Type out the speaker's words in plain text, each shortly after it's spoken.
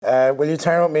Will you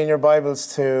turn with me in your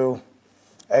Bibles to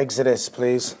Exodus,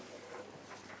 please?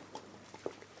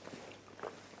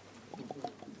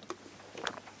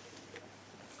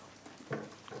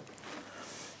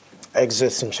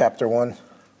 Exodus in chapter 1.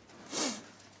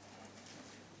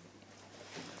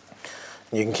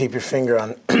 You can keep your finger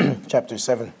on chapter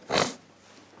 7.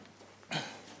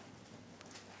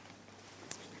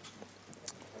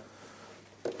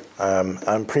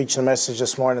 I'm preaching a message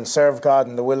this morning, serve God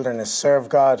in the wilderness. Serve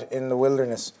God in the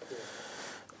wilderness.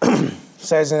 It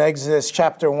says in Exodus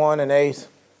chapter 1 and 8,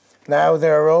 Now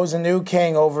there arose a new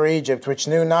king over Egypt, which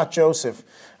knew not Joseph.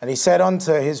 And he said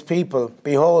unto his people,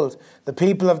 Behold, the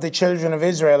people of the children of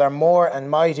Israel are more and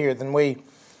mightier than we.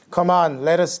 Come on,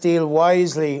 let us deal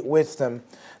wisely with them,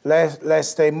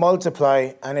 lest they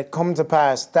multiply, and it come to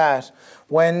pass that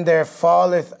when there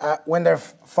falleth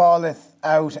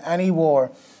out any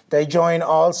war, they join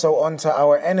also unto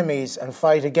our enemies and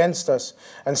fight against us,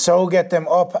 and so get them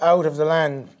up out of the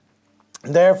land.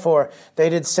 Therefore they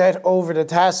did set over the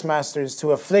taskmasters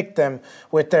to afflict them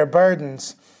with their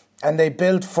burdens, and they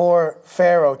built for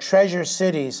Pharaoh treasure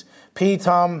cities,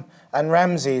 Pithom and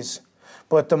Ramses.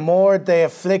 But the more they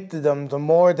afflicted them, the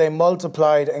more they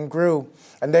multiplied and grew.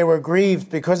 And they were grieved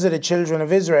because of the children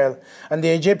of Israel. And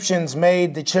the Egyptians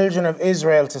made the children of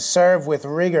Israel to serve with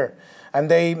rigor. And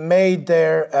they made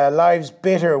their lives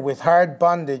bitter with hard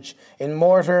bondage, in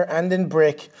mortar and in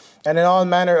brick, and in all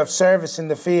manner of service in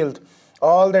the field.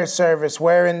 All their service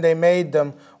wherein they made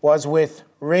them was with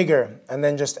rigor. And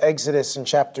then just Exodus in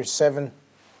chapter 7.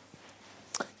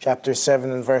 Chapter 7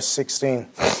 and verse 16.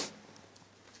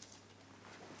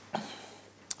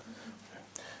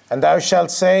 And thou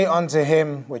shalt say unto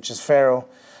him, which is Pharaoh,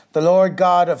 The Lord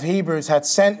God of Hebrews hath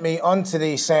sent me unto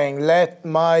thee, saying, Let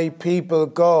my people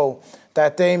go,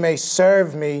 that they may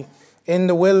serve me in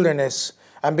the wilderness.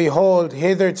 And behold,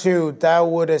 hitherto thou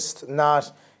wouldest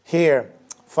not hear.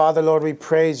 Father, Lord, we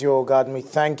praise you, O God, and we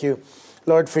thank you,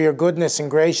 Lord, for your goodness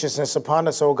and graciousness upon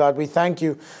us, O God. We thank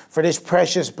you for this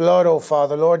precious blood, O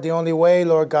Father. Lord, the only way,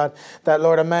 Lord God, that,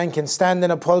 Lord, a man can stand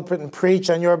in a pulpit and preach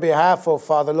on your behalf, O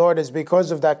Father, Lord, is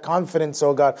because of that confidence,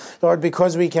 O God. Lord,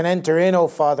 because we can enter in, O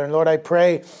Father. And Lord, I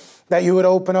pray that you would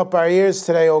open up our ears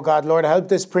today, O God. Lord, help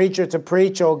this preacher to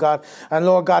preach, O God. And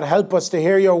Lord God, help us to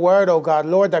hear your word, O God.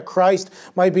 Lord, that Christ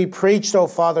might be preached, O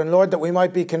Father. And Lord, that we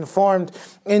might be conformed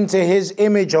into his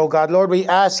image, O God. Lord, we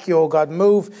ask you, O God,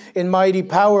 move in mighty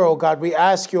power, O God. We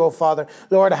ask you, O Father.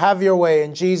 Lord, have your way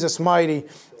in Jesus' mighty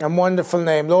and wonderful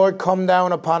name. Lord, come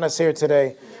down upon us here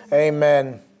today.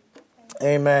 Amen.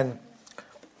 Amen.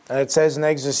 And it says in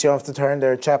Exodus, you have to turn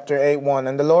there, chapter 8:1.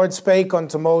 And the Lord spake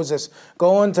unto Moses,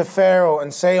 Go unto Pharaoh,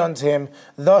 and say unto him,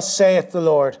 Thus saith the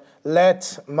Lord,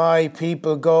 Let my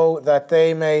people go, that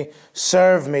they may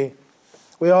serve me.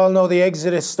 We all know the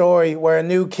Exodus story, where a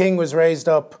new king was raised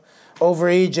up over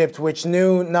Egypt, which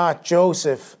knew not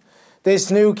Joseph.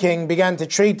 This new king began to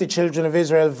treat the children of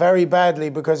Israel very badly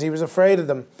because he was afraid of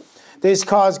them. This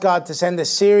caused God to send a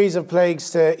series of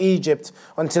plagues to Egypt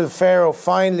until Pharaoh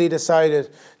finally decided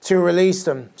to release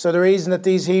them. So the reason that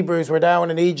these Hebrews were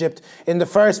down in Egypt in the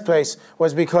first place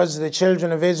was because of the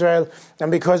children of Israel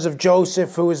and because of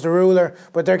Joseph, who was the ruler.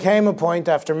 But there came a point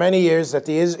after many years that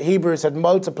the Hebrews had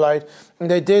multiplied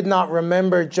and they did not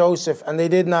remember Joseph and they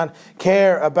did not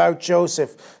care about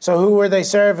Joseph. So who were they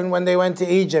serving when they went to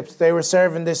Egypt? They were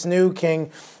serving this new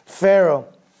king, Pharaoh.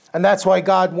 And that's why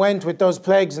God went with those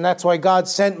plagues. And that's why God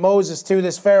sent Moses to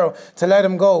this Pharaoh to let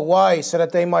him go. Why? So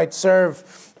that they might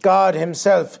serve God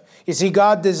himself. You see,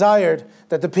 God desired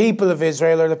that the people of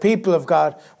Israel, or the people of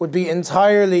God, would be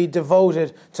entirely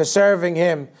devoted to serving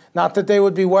him. Not that they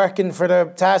would be working for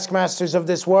the taskmasters of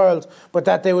this world, but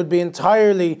that they would be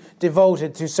entirely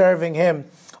devoted to serving him.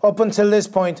 Up until this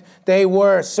point, they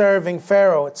were serving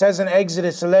Pharaoh. It says in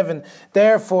Exodus 11,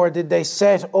 Therefore did they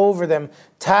set over them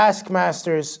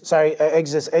taskmasters,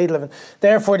 Exodus 8:11.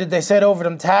 Therefore did they set over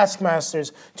them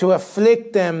taskmasters to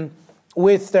afflict them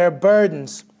with their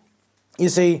burdens. You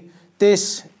see,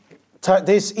 this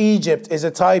Egypt is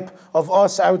a type of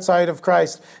us outside of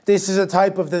Christ. This is a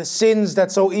type of the sins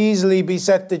that so easily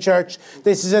beset the church.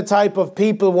 This is a type of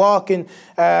people walking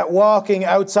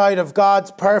outside of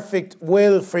God's perfect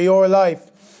will for your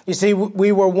life. You see,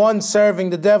 we were once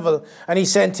serving the devil, and he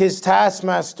sent his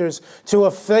taskmasters to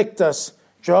afflict us.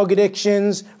 Drug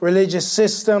addictions, religious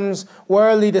systems,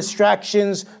 worldly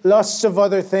distractions, lusts of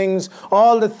other things,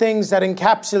 all the things that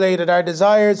encapsulated our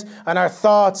desires and our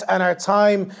thoughts and our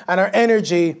time and our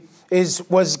energy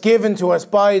was given to us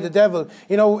by the devil.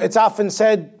 You know, it's often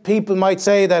said, people might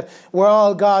say that we're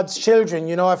all God's children.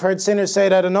 You know, I've heard sinners say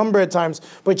that a number of times.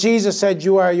 But Jesus said,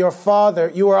 you are of your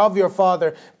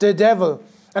father, the devil.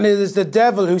 And it is the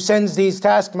devil who sends these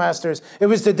taskmasters. It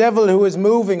was the devil who was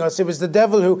moving us. It was the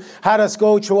devil who had us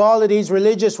go through all of these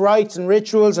religious rites and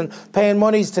rituals and paying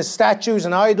monies to statues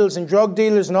and idols and drug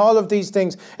dealers and all of these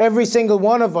things. Every single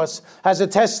one of us has a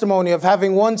testimony of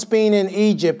having once been in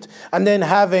Egypt and then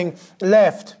having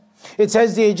left. It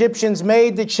says the Egyptians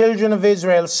made the children of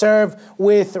Israel serve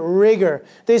with rigor.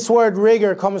 This word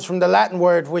rigor comes from the Latin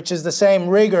word, which is the same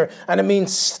rigor, and it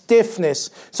means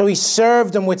stiffness. So he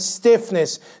served them with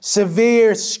stiffness,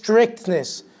 severe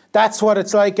strictness. That's what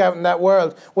it's like out in that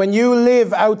world. When you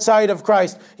live outside of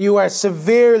Christ, you are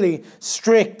severely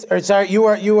strict. You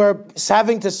are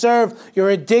having to serve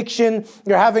your addiction.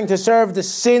 You're having to serve the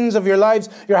sins of your lives.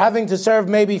 You're having to serve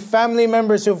maybe family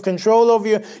members who have control over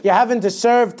you. You're having to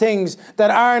serve things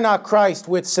that are not Christ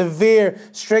with severe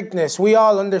strictness. We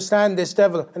all understand this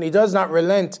devil, and he does not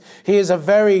relent. He is a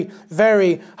very,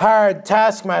 very hard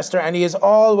taskmaster, and he is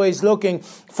always looking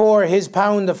for his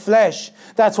pound of flesh.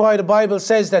 That's why the Bible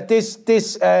says that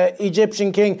this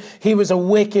Egyptian king, he was a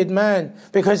wicked man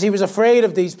because he was afraid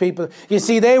of these people. You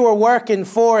see, they were working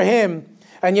for him,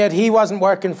 and yet he wasn't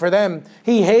working for them.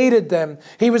 He hated them.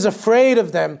 He was afraid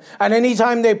of them. And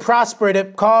anytime they prospered,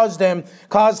 it caused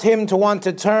him to want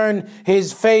to turn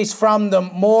his face from them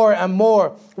more and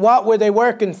more. What were they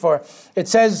working for? It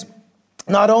says,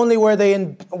 not only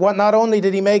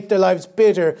did he make their lives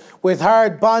bitter with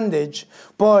hard bondage,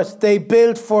 but they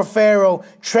built for Pharaoh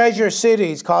treasure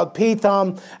cities called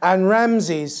Pithom and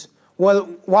Ramses. Well,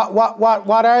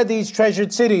 what are these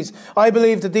treasured cities? I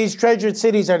believe that these treasured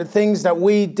cities are the things that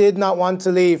we did not want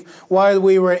to leave while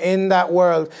we were in that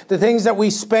world. The things that we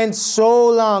spent so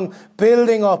long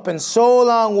building up and so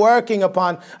long working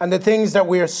upon, and the things that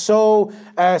we are so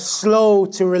slow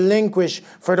to relinquish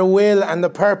for the will and the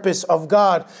purpose of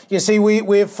God. You see,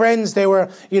 we have friends, they were,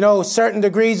 certain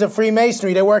degrees of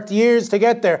Freemasonry. They worked years to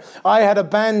get there. I had a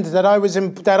band that I was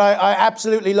in, that I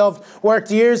absolutely loved, worked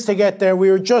years to get there.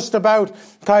 We were just about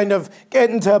kind of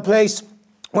getting to a place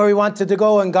where we wanted to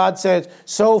go, and God said,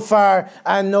 so far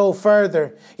and no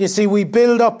further. You see, we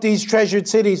build up these treasured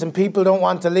cities and people don't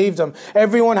want to leave them.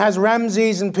 Everyone has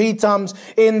Ramses and Pithoms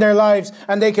in their lives,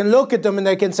 and they can look at them and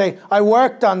they can say, I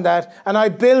worked on that and I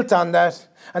built on that.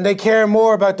 And they care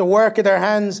more about the work of their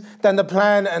hands than the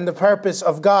plan and the purpose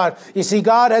of God. You see,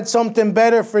 God had something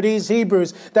better for these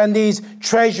Hebrews than these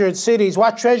treasured cities.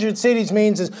 What treasured cities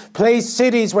means is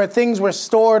cities where things were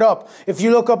stored up. If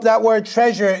you look up that word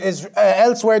treasure, is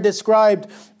elsewhere described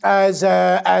as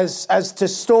to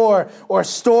store or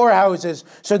storehouses.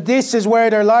 So this is where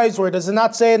their lives were. Does it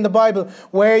not say in the Bible,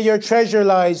 where your treasure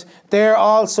lies, there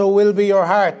also will be your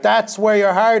heart? That's where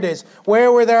your heart is.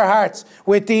 Where were their hearts?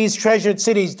 With these treasured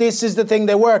cities. This is the thing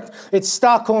they worked. It's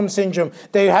Stockholm Syndrome.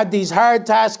 They had these hard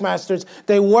taskmasters.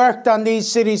 They worked on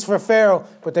these cities for Pharaoh,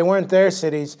 but they weren't their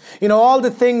cities. All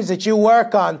the things that you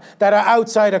work on that are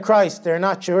outside of Christ, they're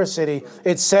not your city.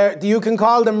 You can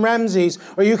call them Ramses,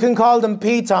 or you can call them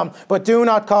Pithom, but do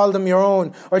not call them your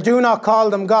own, or do not call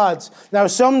them God's. Now,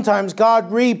 sometimes God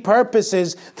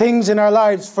repurposes things in our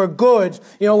lives for good.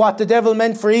 What the devil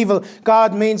meant for evil,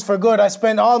 God means for good. I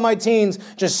spent all my teens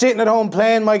just sitting at home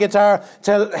playing my guitar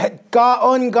to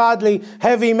ungodly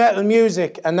heavy metal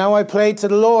music, and now I play to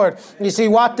the Lord. You see,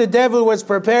 what the devil was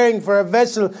preparing for a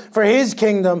vessel for his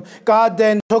kingdom, God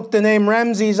then took the name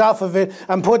Ramses off of it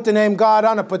and put the name God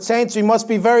on it. But saints, we must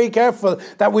be very careful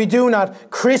that we do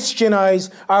not Christianize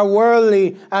our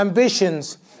worldly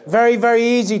ambitions. Very, very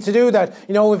easy to do that.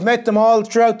 We've met them all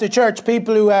throughout the church.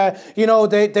 People who,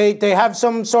 they have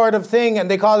some sort of thing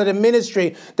and they call it a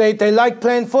ministry. They like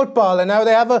playing football and now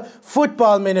they have a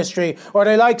football ministry. Or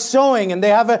they like sewing and they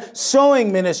have a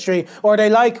sewing ministry. Or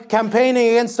they like campaigning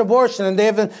against abortion and they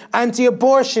have an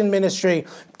anti-abortion ministry.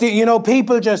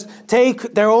 People just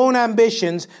take their own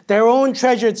ambitions, their own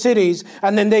treasured cities,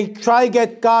 and then they try to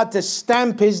get God to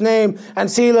stamp his name and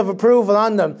seal of approval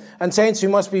on them. And saints, we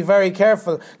must be very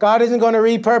careful. God isn't going to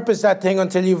repurpose that thing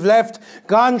until you've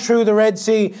gone through the Red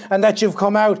Sea, and that you've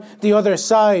come out the other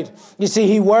side. You see,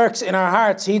 he works in our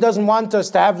hearts. He doesn't want us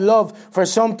to have love for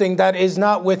something that is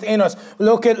not within us.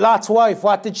 Look at Lot's wife.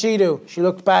 What did she do? She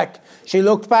looked back. She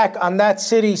looked back on that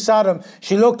city, Sodom.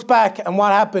 She looked back, and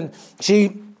what happened?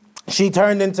 She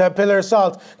turned into a pillar of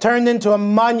salt, turned into a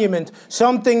monument,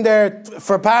 something there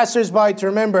for passers-by to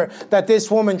remember that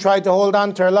this woman tried to hold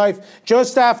on to her life.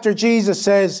 Just after Jesus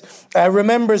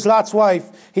remembers Lot's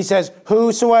wife, he says,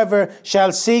 whosoever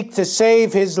shall seek to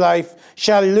save his life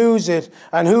shall lose it,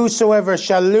 and whosoever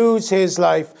shall lose his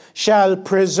life shall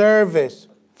preserve it.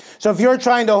 So if you're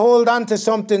trying to hold on to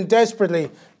something desperately,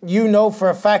 you know for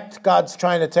a fact God's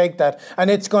trying to take that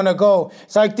and it's going to go.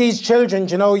 It's like these children,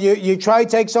 you try to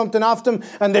take something off them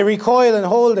and they recoil and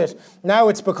hold it. Now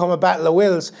it's become a battle of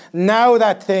wills. Now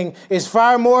that thing is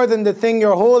far more than the thing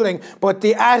you're holding, but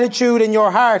the attitude in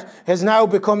your heart has now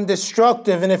become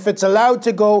destructive. And if it's allowed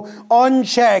to go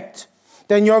unchecked,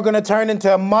 then you're going to turn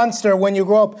into a monster when you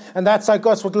grow up. And that's like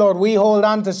us with Lord. We hold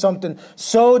on to something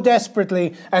so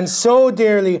desperately and so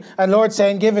dearly. And Lord's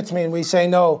saying, give it to me. And we say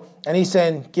no. And he's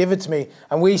saying, give it to me.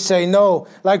 And we say no.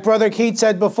 Like Brother Keith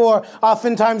said before,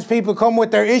 oftentimes people come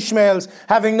with their Ishmaels,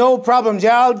 having no problems.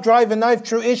 Yeah, I'll drive a knife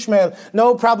through Ishmael.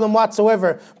 No problem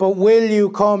whatsoever. But will you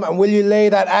come and will you lay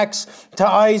that axe to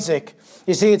Isaac?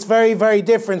 You see, it's very, very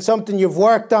different. Something you've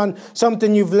worked on,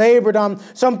 something you've labored on,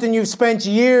 something you've spent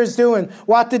years doing.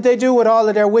 What did they do with all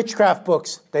of their witchcraft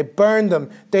books? They burned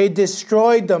them. They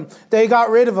destroyed them. They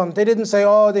got rid of them. They didn't say,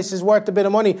 oh, this is worth a bit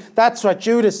of money. That's what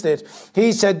Judas did.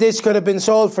 He said this could have been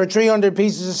sold for 300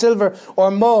 pieces of silver or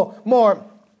more.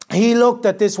 He looked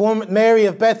at this woman, Mary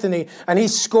of Bethany, and he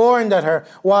scorned at her.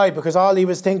 Why? Because all he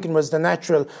was thinking was the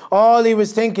natural. All he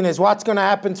was thinking is what's going to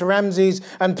happen to Ramses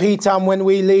and Petam when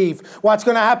we leave? What's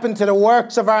going to happen to the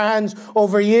works of our hands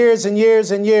over years and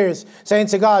years and years?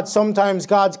 Saints of God, sometimes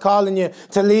God's calling you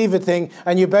to leave a thing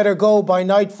and you better go by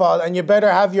nightfall and you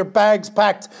better have your bags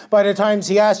packed by the times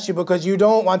he asks you because you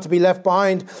don't want to be left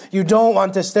behind. You don't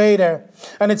want to stay there.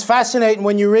 And it's fascinating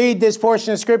when you read this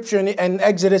portion of scripture in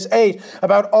Exodus 8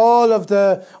 about all of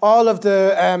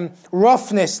the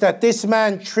roughness that this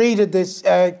man treated this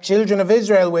children of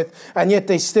Israel with, and yet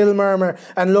they still murmur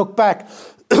and look back.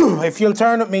 If you'll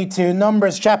turn with me to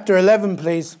Numbers chapter 11,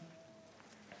 please.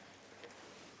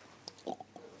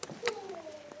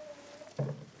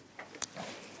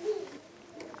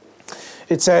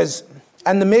 It says,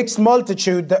 and the mixed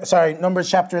multitude,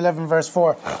 Numbers chapter 11, verse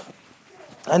 4.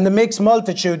 And the mixed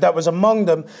multitude that was among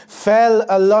them fell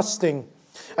a-lusting.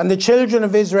 And the children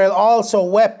of Israel also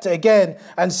wept again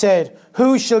and said,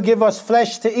 who shall give us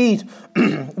flesh to eat?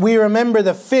 We remember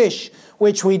the fish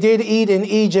which we did eat in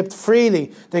Egypt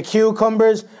freely, the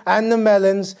cucumbers and the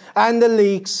melons and the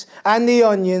leeks and the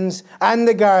onions and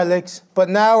the garlics. But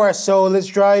now our soul is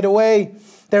dried away.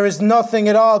 There is nothing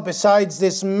at all besides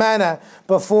this manna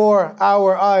before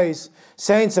our eyes.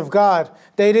 Saints of God,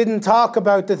 they didn't talk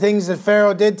about the things that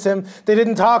Pharaoh did to him. They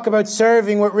didn't talk about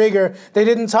serving with rigor. They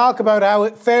didn't talk about how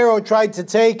Pharaoh tried to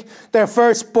take their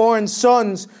firstborn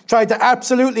sons, tried to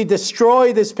absolutely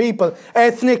destroy this people,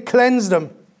 ethnic cleanse them.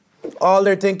 All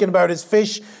they're thinking about is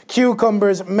fish,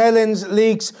 cucumbers, melons,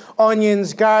 leeks,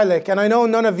 onions, garlic. And I know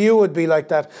none of you would be like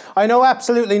that. I know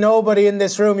absolutely nobody in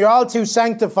this room. You're all too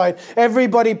sanctified.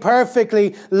 Everybody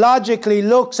perfectly, logically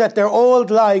looks at their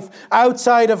old life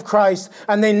outside of Christ.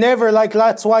 And they never, like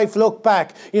Lot's wife, look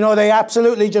back. They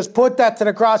absolutely just put that to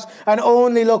the cross and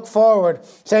only look forward.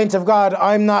 Saints of God,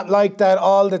 I'm not like that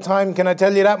all the time. Can I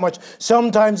tell you that much?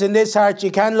 Sometimes in this heart, you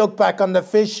can look back on the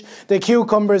fish, the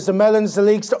cucumbers, the melons, the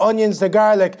leeks, the onions, the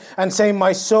garlic, and say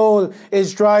my soul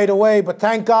is dried away. But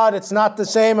thank God it's not the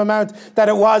same amount that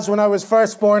it was when I was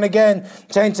first born again.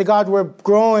 Saints of God, we're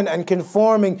growing and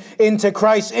conforming into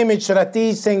Christ's image so that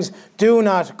these things do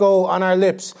not go on our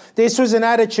lips. This was an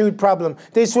attitude problem.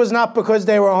 This was not because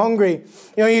they were hungry.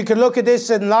 You could look at this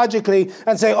and logically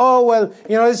and say, oh, well,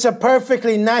 this is a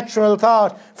perfectly natural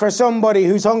thought for somebody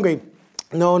who's hungry.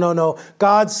 No.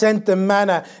 God sent the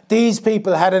manna. These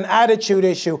people had an attitude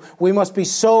issue. We must be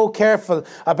so careful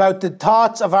about the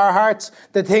thoughts of our hearts,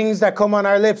 the things that come on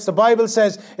our lips. The Bible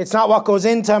says it's not what goes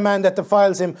into a man that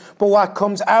defiles him, but what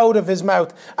comes out of his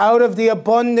mouth. Out of the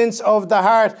abundance of the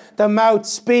heart, the mouth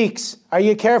speaks. Are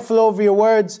you careful over your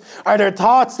words? Are there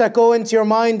thoughts that go into your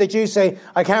mind that you say,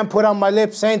 I can't put on my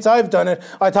lips? Saints, I've done it.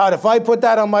 I thought if I put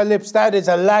that on my lips, that is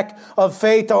a lack of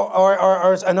faith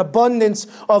or an abundance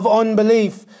of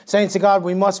unbelief. Saints of God,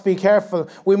 we must be careful.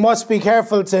 We must be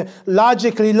careful to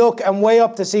logically look and weigh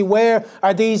up to see where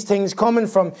are these things coming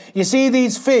from. You see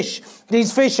these fish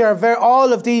are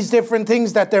all of these different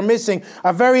things that they're missing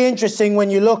are very interesting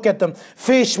when you look at them.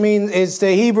 Fish is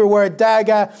the Hebrew word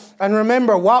daga. And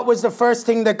remember, what was the first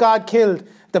thing that God killed?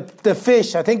 The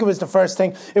fish. I think it was the first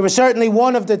thing. It was certainly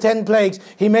one of the 10 plagues.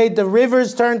 He made the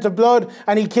rivers turn to blood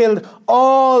and he killed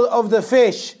all of the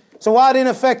fish. So what in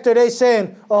effect are they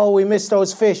saying? Oh, we missed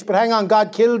those fish. But hang on,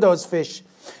 God killed those fish.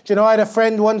 Do you know, I had a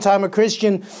friend one time, a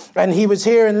Christian, and he was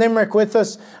here in Limerick with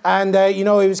us. And, he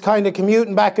was kind of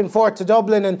commuting back and forth to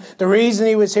Dublin. And the reason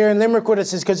he was here in Limerick with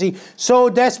us is because he so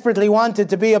desperately wanted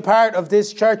to be a part of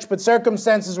this church. But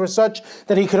circumstances were such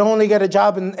that he could only get a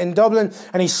job in Dublin.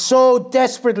 And he so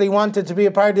desperately wanted to be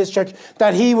a part of this church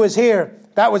that he was here.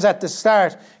 That was at the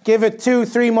start. Give it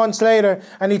 2-3 months later,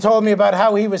 and he told me about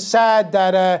how he was sad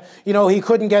that, he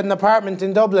couldn't get an apartment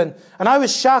in Dublin. And I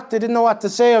was shocked. I didn't know what to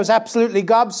say. I was absolutely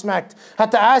gobsmacked.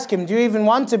 Had to ask him, do you even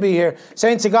want to be here?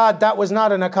 Saints of God, that was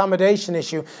not an accommodation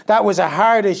issue. That was a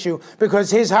heart issue, because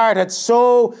his heart had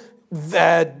so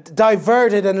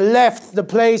diverted and left the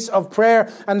place of prayer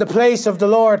and the place of the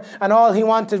Lord, and all he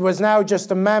wanted was now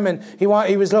just a mammon. He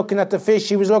was looking at the fish,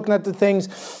 he was looking at the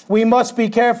things. We must be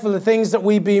careful the things that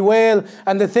we bewail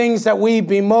and the things that we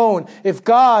bemoan. If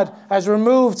God has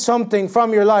removed something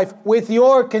from your life with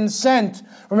your consent,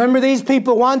 remember, these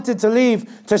people wanted to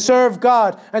leave to serve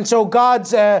God, and so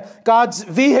God's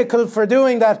vehicle for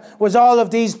doing that was all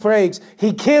of these plagues.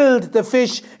 He killed the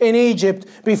fish in Egypt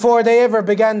before they ever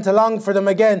began to long for them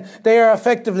again. They are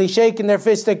effectively shaking their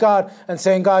fist at God and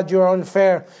saying, God, you're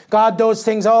unfair. God, those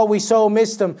things, we so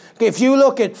missed them. If you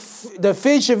look at the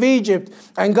fish of Egypt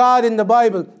and God in the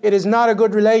Bible, it is not a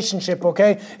good relationship,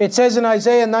 okay? It says in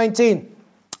Isaiah 19,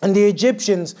 and the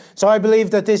Egyptians, so I believe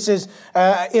that this is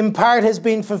in part has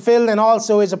been fulfilled and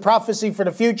also is a prophecy for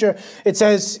the future. It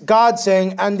says, God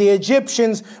saying, and the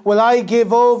Egyptians will I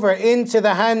give over into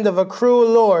the hand of a cruel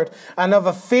Lord, and of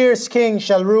a fierce king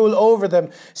shall rule over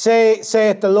them,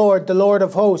 saith the Lord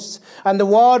of hosts. And the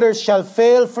waters shall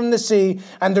fail from the sea,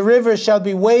 and the rivers shall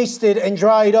be wasted and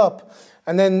dried up.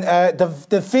 And then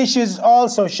the fishes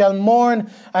also shall mourn,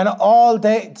 and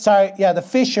the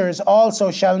fishers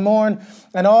also shall mourn,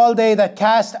 and all they that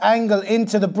cast angle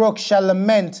into the brook shall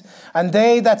lament, and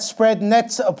they that spread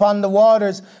nets upon the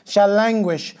waters shall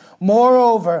languish.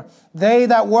 Moreover, they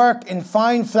that work in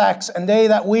fine flax and they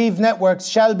that weave networks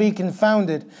shall be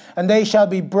confounded, and they shall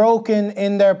be broken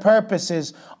in their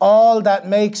purposes, all that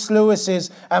make sluices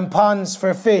and ponds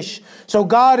for fish. So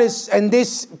God is, in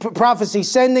this prophecy,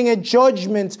 sending a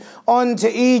judgment unto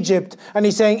Egypt, and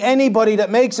he's saying anybody that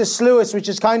makes a sluice, which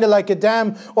is kind of like a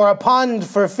dam or a pond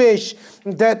for fish,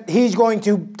 that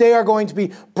they are going to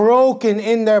be broken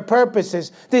in their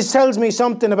purposes. This tells me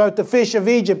something about the fish of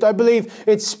Egypt. I believe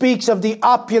it speaks of the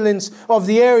opulence of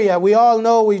the area. We all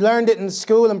know, we learned it in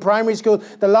school, in primary school,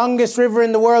 the longest river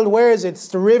in the world, where is it? It's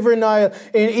the River Nile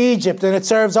in Egypt, and it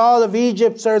serves all of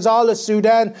Egypt, serves all of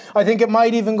Sudan. I think it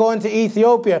might even go into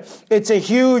Ethiopia. It's a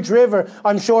huge river,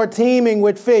 I'm sure, teeming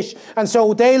with fish. And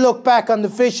so they look back on the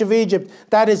fish of Egypt.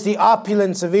 That is the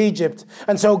opulence of Egypt.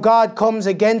 And so God comes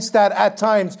against that at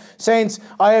times. Saints,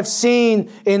 I have seen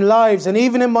in lives, and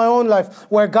even in my own life,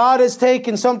 where God has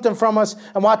taken something from us,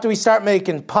 and what do we start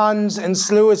making? Ponds and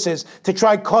sluices to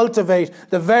try cultivate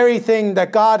the very thing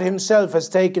that God himself has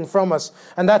taken from us.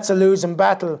 And that's a losing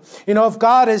battle. You know, if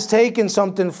God has taken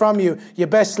something from you, you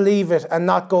best leave it and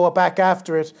not go back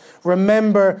after it.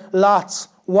 Remember Lot's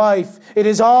wife. It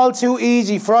is all too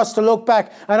easy for us to look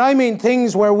back, and I mean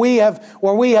things where we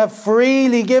have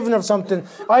freely given of something.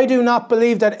 I do not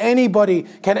believe that anybody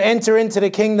can enter into the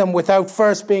kingdom without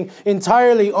first being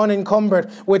entirely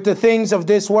unencumbered with the things of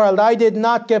this world. I did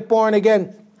not get born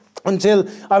again until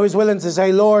I was willing to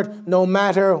say, Lord, no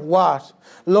matter what.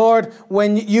 Lord,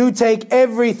 when you take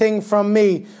everything from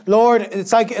me, Lord,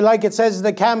 it's like it says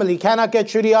the camel, he cannot get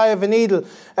through the eye of a needle.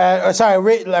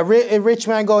 A rich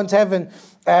man going to heaven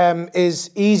is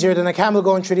easier than a camel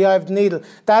going through the eye of the needle.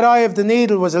 That eye of the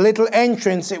needle was a little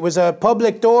entrance. It was a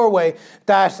public doorway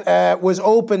that was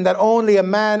open, that only a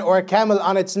man or a camel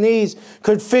on its knees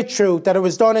could fit through, that it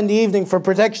was done in the evening for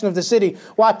protection of the city.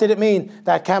 What did it mean?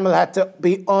 That camel had to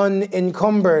be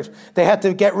unencumbered. They had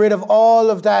to get rid of all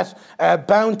of that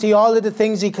bounty, all of the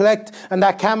things he collect, and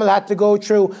that camel had to go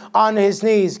through on his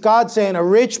knees. God's saying a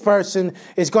rich person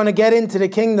is going to get into the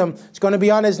kingdom. It's going to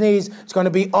be on his knees. It's going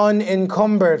to be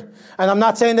unencumbered. And I'm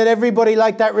not saying that everybody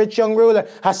like that rich young ruler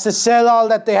has to sell all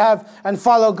that they have and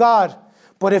follow God.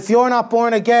 But if you're not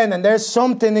born again and there's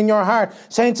something in your heart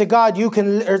saying to God, you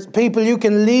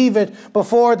can leave it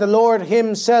before the Lord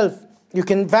himself. You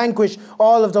can vanquish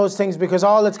all of those things, because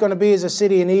all it's going to be is a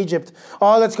city in Egypt.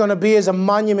 All it's going to be is a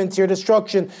monument to your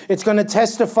destruction. It's going to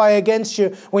testify against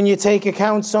you when you take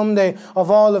account someday of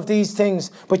all of these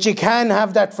things. But you can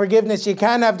have that forgiveness. You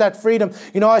can have that freedom.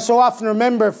 You know, I so often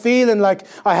remember feeling like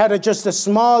I had just a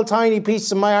small, tiny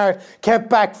piece of my heart kept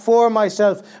back for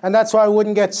myself. And that's why I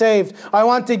wouldn't get saved. I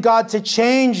wanted God to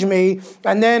change me,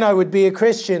 and then I would be a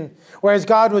Christian. Whereas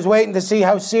God was waiting to see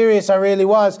how serious I really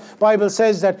was. The Bible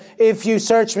says that if you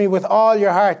search me with all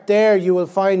your heart, there you will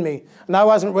find me. And I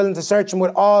wasn't willing to search him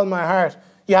with all my heart.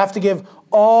 You have to give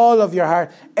all of your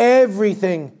heart,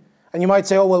 everything. And you might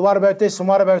say, oh, well, what about this and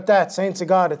what about that? Saints of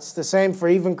God, it's the same for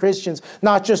even Christians,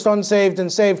 not just unsaved and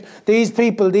saved. These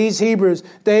people, these Hebrews,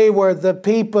 they were the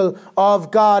people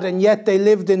of God, and yet they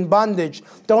lived in bondage.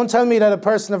 Don't tell me that a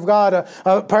person of God,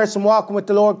 a person walking with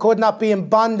the Lord, could not be in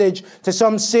bondage to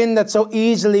some sin that so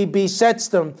easily besets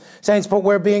them. Saints, but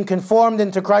we're being conformed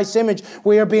into Christ's image.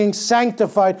 We are being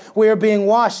sanctified. We are being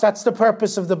washed. That's the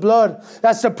purpose of the blood.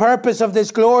 That's the purpose of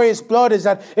this glorious blood, is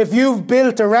that if you've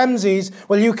built a Ramses,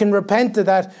 well, you can repent of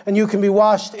that and you can be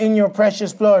washed in your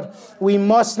precious blood. We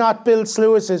must not build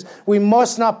sluices. We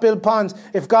must not build ponds.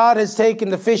 If God has taken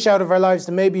the fish out of our lives,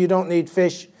 then maybe you don't need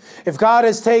fish. If God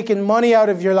has taken money out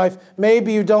of your life,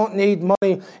 maybe you don't need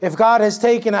money. If God has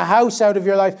taken a house out of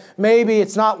your life, maybe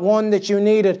it's not one that you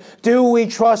needed. Do we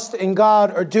trust in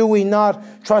God or do we not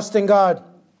trust in God?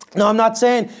 No, I'm not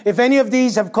saying if any of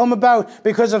these have come about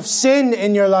because of sin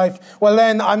in your life, well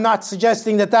then I'm not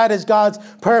suggesting that that is God's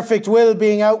perfect will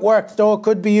being outworked, though it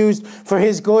could be used for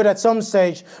His good at some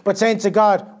stage. But saints of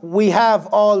God, we have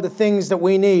all the things that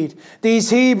we need. These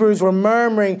Hebrews were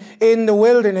murmuring in the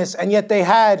wilderness, and yet they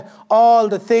had all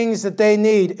the things that they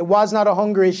need. It was not a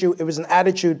hunger issue, it was an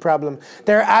attitude problem.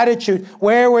 Their attitude,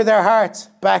 where were their hearts?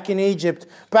 Back in Egypt,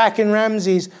 back in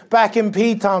Ramses, back in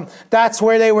Pithom. That's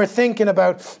where they were thinking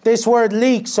about. This word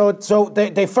leak, so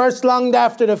they first longed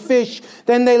after the fish,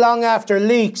 then they long after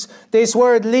leeks. This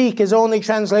word leek is only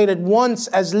translated once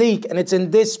as leek, and it's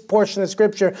in this portion of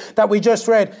Scripture that we just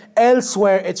read.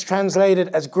 Elsewhere, it's translated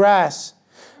as grass.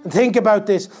 Think about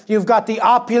this. You've got the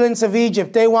opulence of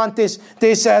Egypt. They want this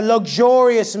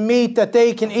luxurious meat that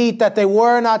they can eat that they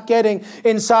were not getting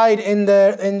inside in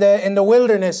the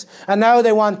wilderness. And now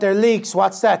they want their leeks.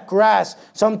 What's that? Grass.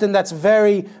 Something that's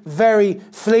very, very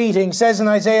fleeting. It says in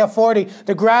Isaiah 40,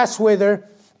 the grass wither,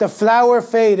 the flower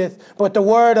fadeth, but the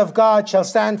word of God shall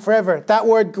stand forever. That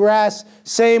word grass,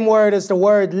 same word as the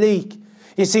word leek.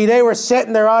 You see, they were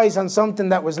setting their eyes on something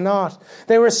that was not.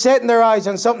 They were setting their eyes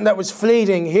on something that was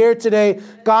fleeting, here today,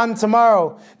 gone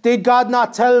tomorrow. Did God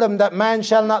not tell them that man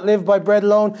shall not live by bread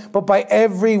alone, but by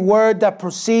every word that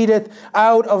proceedeth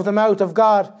out of the mouth of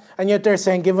God? And yet they're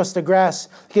saying, give us the grass.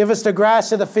 Give us the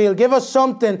grass of the field. Give us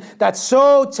something that's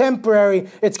so temporary,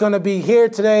 it's going to be here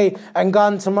today and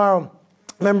gone tomorrow.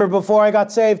 Remember, before I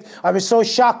got saved, I was so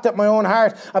shocked at my own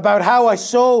heart about how I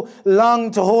so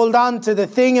longed to hold on to the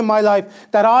thing in my life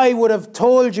that I would have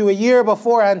told you a year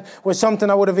beforehand was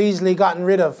something I would have easily gotten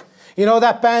rid of. You know,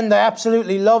 that band, I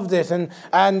absolutely loved it.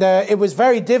 And it was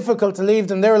very difficult to leave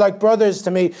them. They were like brothers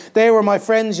to me. They were my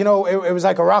friends. You know, it was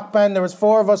like a rock band. There was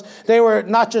 4 of us. They were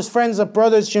not just friends, but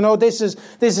brothers. You know, this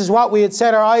is what we had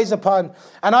set our eyes upon.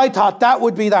 And I thought that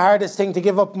would be the hardest thing to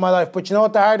give up in my life. But you know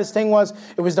what the hardest thing was?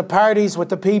 It was the parties with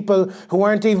the people who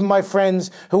weren't even my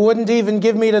friends, who wouldn't even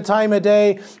give me the time of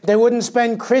day. They wouldn't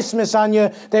spend Christmas on you.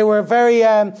 They were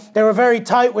very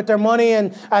tight with their money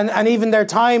and even their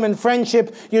time and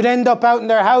friendship. You'd end up out in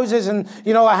their houses, and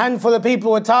you know, a handful of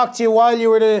people would talk to you while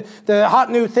you were the hot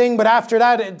new thing, but after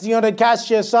that, they'd cast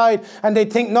you aside and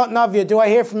they'd think nothing of you. Do I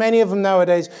hear from any of them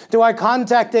nowadays? Do I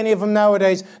contact any of them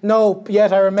nowadays? No,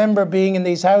 yet I remember being in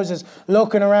these houses,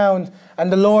 looking around,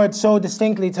 and the Lord so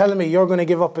distinctly telling me, you're going to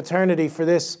give up eternity for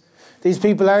this. These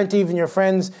people aren't even your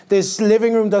friends. This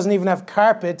living room doesn't even have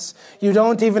carpets. You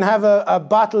don't even have a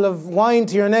bottle of wine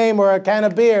to your name or a can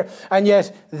of beer. And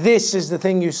yet, this is the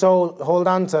thing you so hold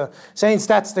on to. Saints,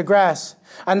 that's the grass.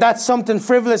 And that's something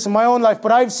frivolous in my own life.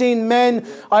 But I've seen men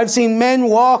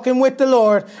walking with the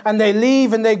Lord, and they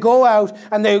leave and they go out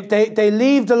and they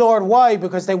leave the Lord. Why?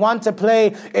 Because they want to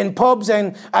play in pubs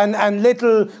and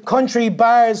little country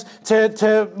bars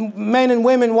to men and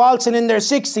women waltzing in their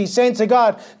 60s. Saints of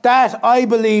God, that I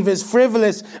believe is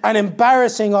frivolous and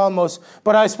embarrassing almost.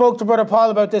 But I spoke to Brother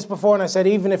Paul about this before, and I said,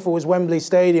 even if it was Wembley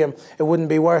Stadium, it wouldn't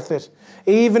be worth it.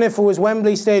 Even if it was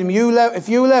Wembley Stadium, if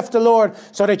you left the Lord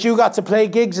so that you got to play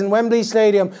gigs in Wembley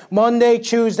Stadium Monday,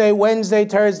 Tuesday, Wednesday,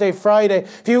 Thursday, Friday,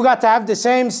 if you got to have the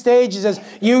same stages as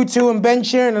U2 and Ben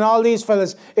Sheeran and all these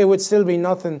fellas, it would still be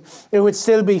nothing. It would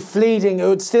still be fleeting. It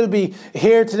would still be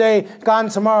here today, gone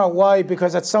tomorrow. Why?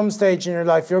 Because at some stage in your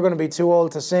life, you're going to be too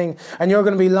old to sing, and you're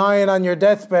going to be lying on your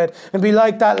deathbed and be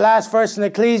like that last verse in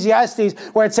Ecclesiastes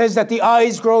where it says that the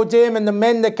eyes grow dim and the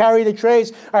men that carry the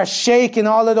trays are shaking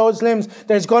all of those limbs.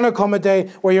 There's going to come a day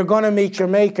where you're going to meet your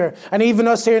Maker. And even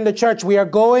us here in the church, we are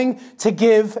going to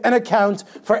give an account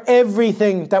for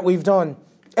everything that we've done.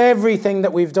 Everything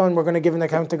that we've done, we're going to give an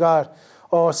account to God.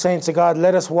 Oh, saints of God,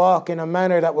 let us walk in a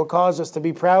manner that will cause us to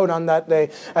be proud on that day,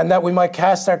 and that we might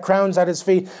cast our crowns at His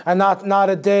feet, and not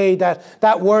a day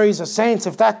that worries us. Saints,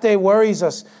 if that day worries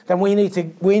us, then we need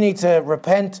to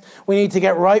repent. We need to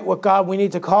get right with God. We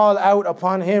need to call out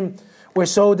upon Him. We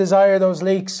so desire those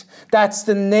leeks. That's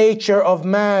the nature of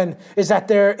man, is that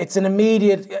it's an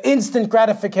immediate, instant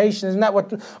gratification. Isn't that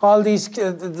what all these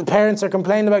the parents are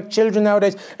complaining about? Children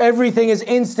nowadays, everything is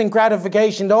instant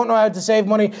gratification. Don't know how to save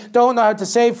money, don't know how to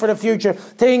save for the future.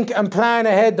 Think and plan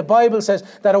ahead. The Bible says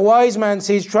that a wise man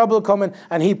sees trouble coming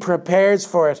and he prepares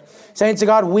for it. Saints of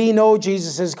God, we know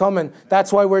Jesus is coming.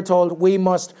 That's why we're told we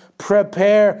must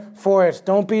prepare for it.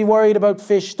 Don't be worried about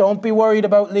fish. Don't be worried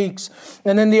about leeks.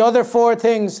 And then the other 4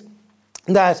 things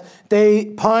that they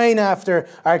pine after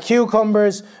are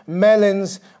cucumbers,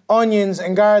 melons, onions,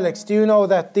 and garlics. Do you know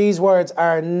that these words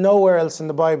are nowhere else in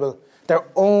the Bible? They're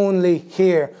only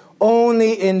here.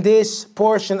 Only in this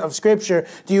portion of Scripture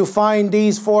do you find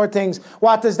these 4 things.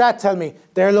 What does that tell me?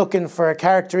 They're looking for a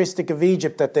characteristic of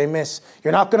Egypt that they miss.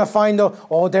 You're not going to find,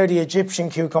 they're the Egyptian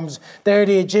cucumbers. They're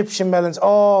the Egyptian melons.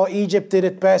 Oh, Egypt did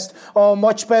it best. Oh,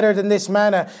 much better than this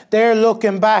manna. They're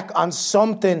looking back on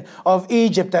something of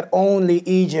Egypt that only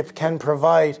Egypt can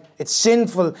provide. It's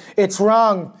sinful. It's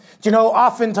wrong. Do you know,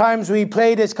 oftentimes we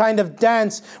play this kind of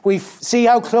dance. We see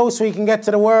how close we can get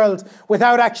to the world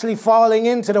without actually falling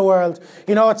into the world.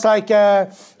 You know, it's like,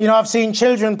 I've seen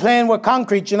children playing with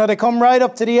concrete. You know, they come right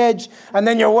up to the edge and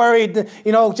then you're worried,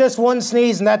 just one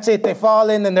sneeze and that's it. They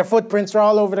fall in and their footprints are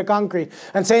all over the concrete.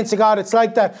 And saints of God, it's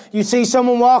like that. You see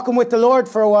someone walking with the Lord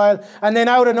for a while and then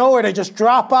out of nowhere they just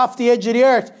drop off the edge of the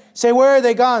earth. Say, where are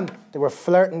they gone? They were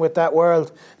flirting with that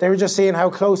world. They were just seeing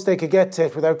how close they could get to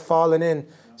it without falling in.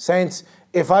 Saints,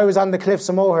 if I was on the Cliffs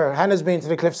of Moher, Hannah's been to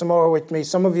the Cliffs of Moher with me,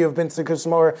 some of you have been to the Cliffs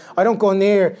of Moher, I don't go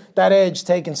near that edge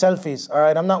taking selfies, all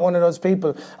right? I'm not one of those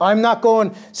people. I'm not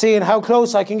going seeing how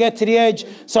close I can get to the edge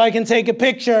so I can take a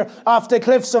picture off the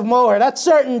Cliffs of Moher. That's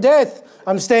certain death.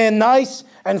 I'm staying nice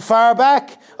and far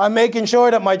back. I'm making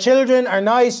sure that my children are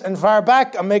nice and far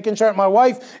back. I'm making sure that my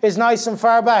wife is nice and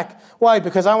far back. Why?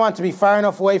 Because I want to be far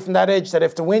enough away from that edge that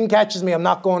if the wind catches me, I'm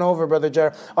not going over, Brother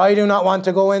Ger. I do not want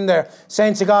to go in there.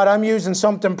 Saints of God, I'm using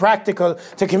something practical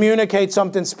to communicate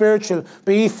something spiritual.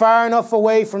 Be far enough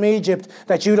away from Egypt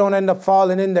that you don't end up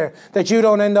falling in there. That you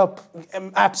don't end up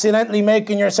accidentally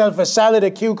making yourself a salad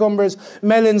of cucumbers,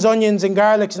 melons, onions, and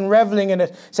garlics and reveling in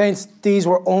it. Saints, these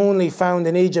were only found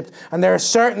in Egypt. And there are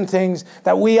certain things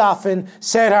that we often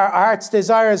set our heart's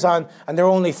desires on, and they're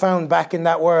only found back in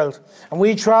that world. And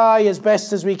we try as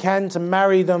best as we can to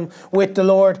marry them with the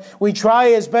Lord. We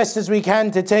try as best as we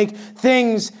can to take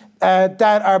things that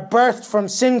are birthed from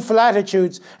sinful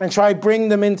attitudes and try bring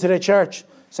them into the church.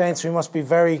 Saints, we must be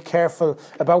very careful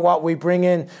about what we bring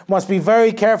in. We must be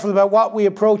very careful about what we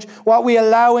approach, what we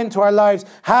allow into our lives,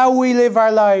 how we live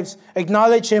our lives.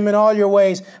 Acknowledge Him in all your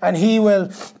ways, and He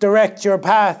will direct your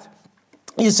path.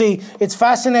 You see, it's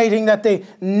fascinating that they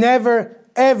never,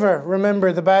 ever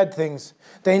remember the bad things.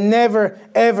 They never,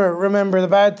 ever remember the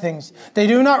bad things. They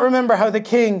do not remember how the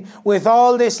king, with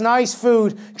all this nice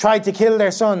food, tried to kill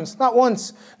their sons. Not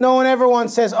once. No one ever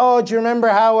once says, oh, do you remember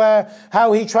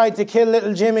how he tried to kill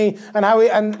little Jimmy and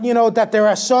that there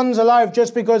are sons alive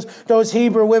just because those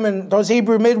Hebrew women, those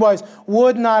Hebrew midwives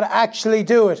would not actually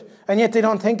do it. And yet they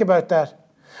don't think about that.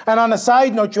 And on a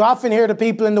side note, you often hear the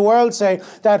people in the world say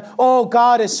that, oh,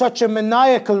 God is such a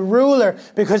maniacal ruler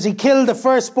because He killed the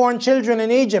firstborn children in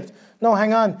Egypt. No,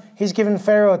 hang on. He's given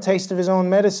Pharaoh a taste of his own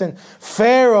medicine.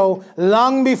 Pharaoh,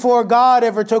 long before God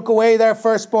ever took away their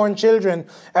firstborn children,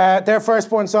 their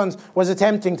firstborn sons, was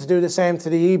attempting to do the same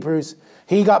to the Hebrews.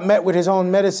 He got met with his own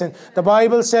medicine. The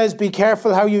Bible says, be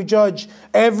careful how you judge.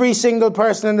 Every single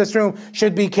person in this room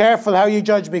should be careful how you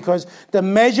judge, because the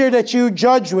measure that you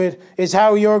judge with is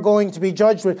how you're going to be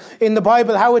judged with. In the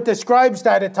Bible, how it describes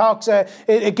that, it talks,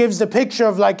 it gives the picture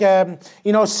of like,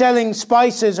 selling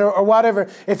spices or whatever.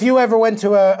 If you ever went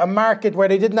to a market where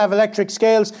they didn't have electric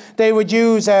scales, they would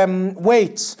use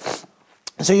weights.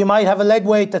 So you might have a lead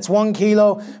weight that's 1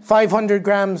 kilo, 500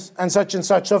 grams, and such and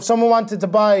such. So if someone wanted to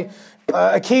buy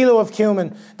a kilo of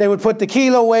cumin, they would put the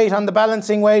kilo weight on the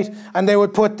balancing weight, and they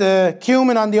would put the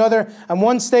cumin on the other, and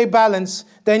once they balance,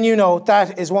 then you know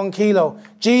that is 1 kilo.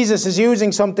 Jesus is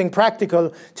using something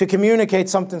practical to communicate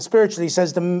something spiritual. He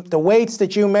says the weights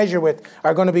that you measure with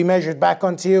are going to be measured back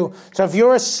onto you. So if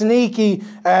you're a sneaky,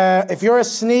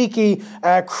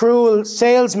 cruel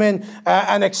salesman,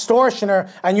 an extortioner,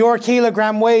 and your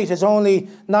kilogram weight is only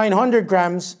 900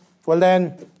 grams, well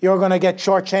then you're going to get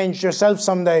shortchanged yourself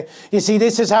someday. You see,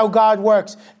 this is how God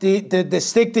works. The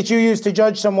stick that you use to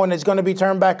judge someone is going to be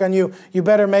turned back on you. You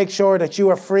better make sure that you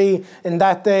are free in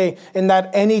that day, in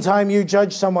that any time you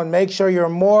judge someone, make sure you're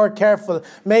more careful.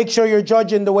 Make sure you're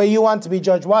judging the way you want to be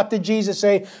judged. What did Jesus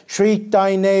say? Treat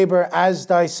thy neighbor as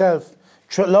thyself.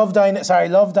 Love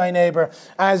thy neighbor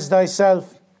as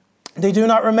thyself. They do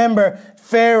not remember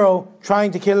Pharaoh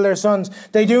trying to kill their sons.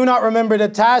 They do not remember the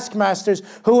taskmasters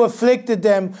who afflicted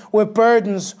them with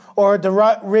burdens or the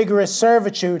rigorous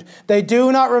servitude. They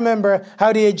do not remember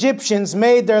how the Egyptians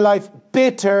made their life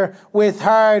bitter with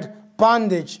hard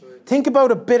bondage. Think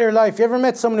about a bitter life. You ever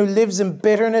met someone who lives in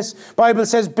bitterness? Bible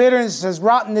says bitterness is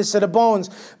rottenness of the bones.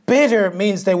 Bitter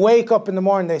means they wake up in the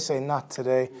morning, they say, not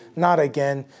today, not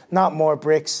again, not more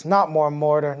bricks, not more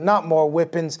mortar, not more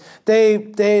whippings.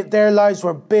 Their lives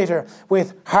were bitter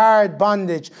with hard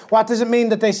bondage. What does it mean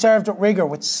that they served with rigor,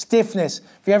 with stiffness?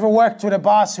 Have you ever worked with a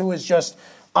boss who was just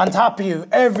on top of you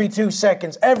every 2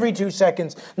 seconds,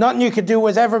 nothing you could do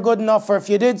was ever good enough, or if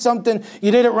you did something, you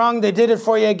did it wrong, they did it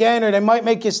for you again, or they might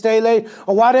make you stay late,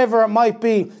 or whatever it might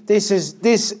be.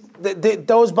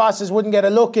 Those bosses wouldn't get a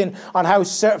look in on how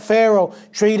Pharaoh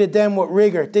treated them with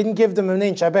rigor, didn't give them an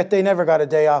inch. I bet they never got a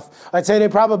day off. I'd say they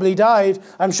probably died.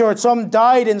 I'm sure some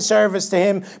died in service to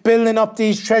him, building up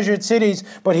these treasured cities,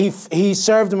 but he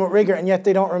served them with rigor, and yet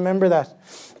they don't remember that.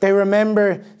 They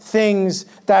remember things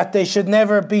that they should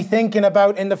never be thinking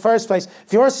about in the first place.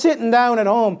 If you're sitting down at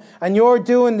home and you're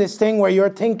doing this thing where you're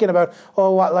thinking about,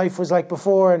 oh, what life was like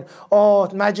before, and oh,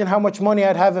 imagine how much money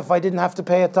I'd have if I didn't have to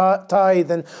pay a tithe,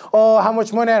 and oh, how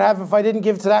much money I'd have if I didn't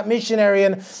give to that missionary,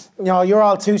 and you're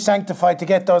all too sanctified to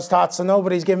get those thoughts, so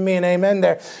nobody's giving me an amen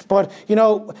there. But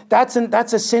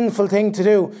that's a sinful thing to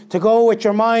do, to go with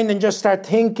your mind and just start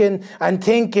thinking and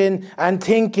thinking and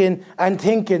thinking and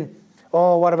thinking.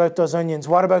 Oh, what about those onions?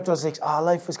 What about those leeks? Oh,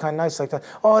 life was kind of nice like that.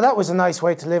 Oh, that was a nice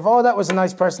way to live. Oh, that was a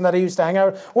nice person that I used to hang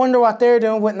out with. Wonder what they're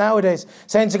doing with nowadays.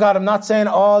 Saints of God, I'm not saying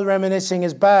all reminiscing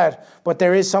is bad, but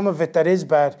there is some of it that is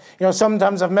bad.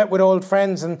 Sometimes I've met with old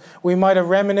friends and we might have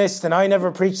reminisced, and I never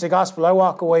preach the gospel. I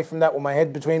walk away from that with my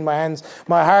head between my hands,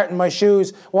 my heart in my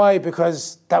shoes. Why?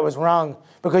 Because that was wrong.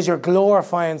 Because you're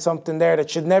glorifying something there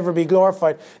that should never be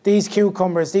glorified. These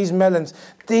cucumbers, these melons,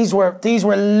 these were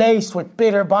laced with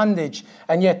bitter bondage,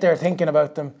 and yet they're thinking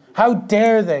about them. How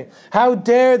dare they? How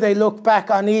dare they look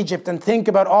back on Egypt and think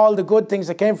about all the good things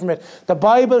that came from it? The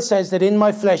Bible says that in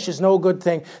my flesh is no good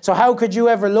thing. So how could you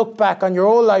ever look back on your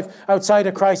whole life outside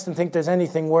of Christ and think there's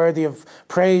anything worthy of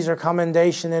praise or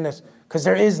commendation in it? Because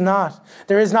there is not.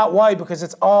 There is not. Why? Because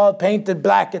it's all painted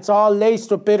black. It's all laced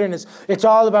with bitterness. It's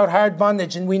all about hard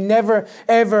bondage. And we never,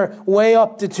 ever weigh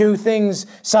up the two things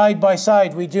side by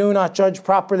side. We do not judge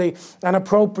properly and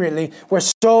appropriately. We're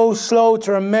so slow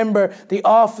to remember the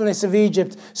awfulness of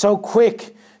Egypt, so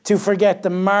quick to forget the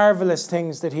marvelous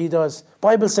things that he does. The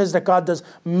Bible says that God does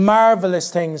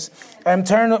marvelous things.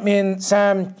 Turn with me in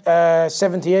Psalm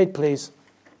 78, please.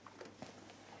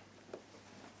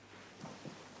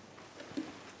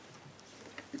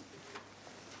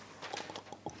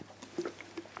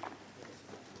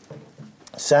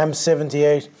 Psalm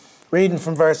 78, reading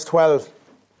from verse 12.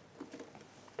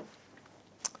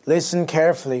 Listen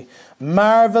carefully.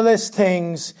 Marvelous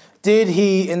things did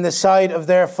he in the sight of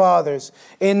their fathers,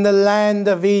 in the land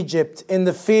of Egypt, in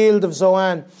the field of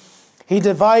Zoan. He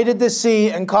divided the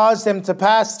sea and caused them to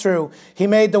pass through. He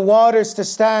made the waters to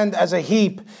stand as a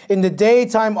heap. In the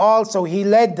daytime also he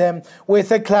led them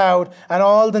with a cloud, and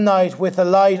all the night with a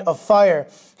light of fire.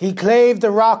 He clave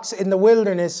the rocks in the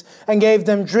wilderness and gave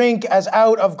them drink as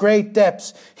out of great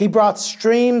depths. He brought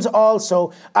streams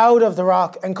also out of the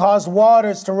rock and caused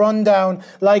waters to run down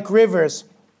like rivers.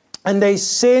 And they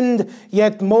sinned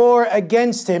yet more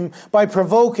against him by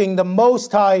provoking the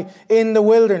Most High in the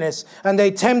wilderness. And they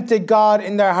tempted God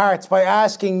in their hearts by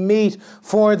asking meat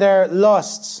for their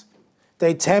lusts.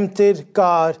 They tempted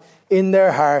God in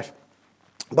their heart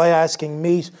by asking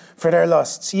meat for their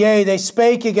lusts. Yea, they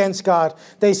spake against God.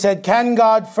 They said, can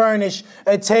God furnish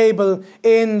a table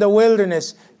in the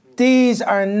wilderness? These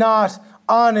are not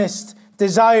honest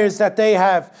desires that they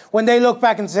have. When they look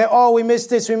back and say, oh, we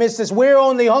missed this, we're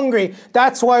only hungry.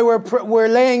 That's why we're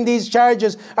laying these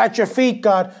charges at your feet,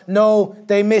 God. No,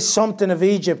 they miss something of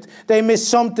Egypt. They miss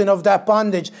something of that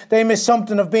bondage. They miss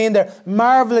something of being there.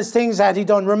 Marvelous things that he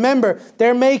done. Remember,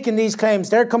 they're making these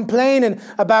claims. They're complaining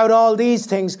about all these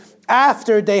things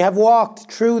after they have walked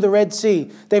through the Red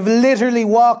Sea. They've literally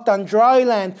walked on dry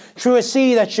land through a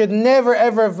sea that should never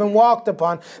ever have been walked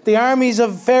upon. The armies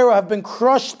of Pharaoh have been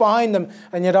crushed behind them,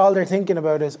 and yet all they're thinking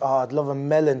about is, oh, I'd love a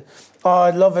melon Oh,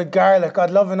 I'd love a garlic. I'd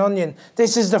love an onion.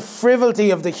 This is the frivolity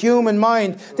of the human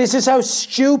mind. This is how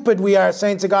stupid we are,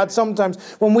 saints of God, sometimes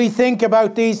when we think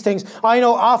about these things. I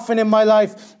know often in my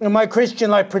life, in my Christian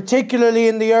life, particularly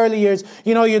in the early years,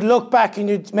 you'd look back and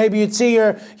you'd see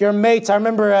your mates. I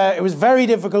remember it was very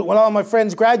difficult when all my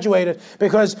friends graduated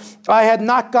because I had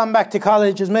not gone back to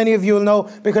college, as many of you will know,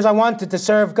 because I wanted to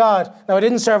serve God. Now, I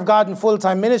didn't serve God in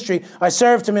full-time ministry. I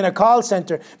served Him in a call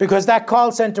center because that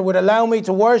call center would allow me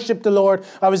to worship the Lord.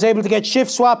 I was able to get shift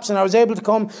swaps and I was able to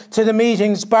come to the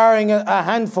meetings barring a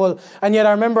handful. And yet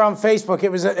I remember on Facebook,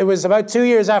 it was about 2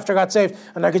 years after I got saved,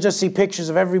 and I could just see pictures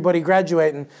of everybody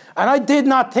graduating. And I did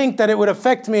not think that it would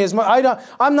affect me as much.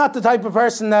 I'm not the type of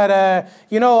person that,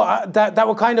 that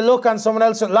would kind of look on someone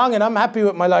else with longing. I'm happy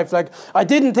with my life. Like, I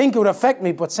didn't think it would affect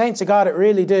me, but saints of God, it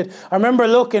really did. I remember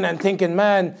looking and thinking,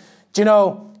 man,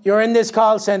 you're in this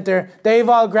call center. They've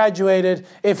all graduated.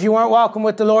 If you weren't walking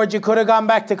with the Lord, you could have gone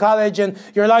back to college and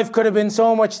your life could have been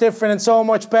so much different and so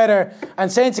much better.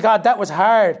 And saints of God, that was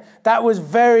hard. That was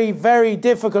very, very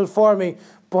difficult for me.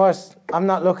 But I'm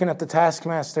not looking at the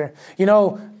taskmaster.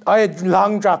 I had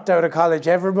long dropped out of college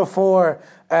ever before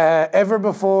I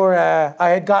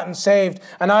had gotten saved,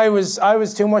 and I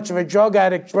was too much of a drug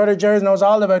addict. Brother Jerry knows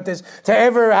all about this, to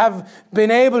ever have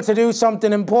been able to do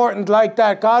something important like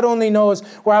that. God only knows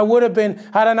where I would have been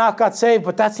had I not got saved,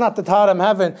 but that's not the thought I'm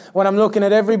having when I'm looking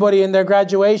at everybody in their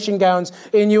graduation gowns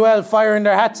in UL firing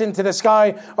their hats into the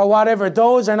sky or whatever.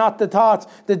 Those are not the thoughts.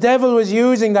 The devil was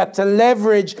using that to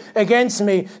leverage against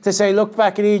me, to say, look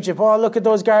back at Egypt. Oh, look at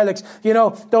those garlics.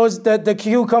 The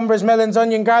cucumbers, melons,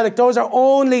 onion, garlic. Those are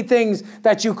only things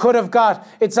that you could have got.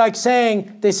 It's like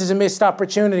saying this is a missed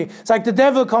opportunity. It's like the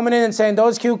devil coming in and saying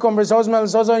those cucumbers, those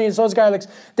melons, those onions, those garlics,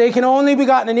 they can only be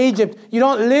gotten in Egypt. You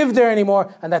don't live there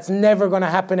anymore, and that's never going to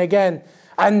happen again.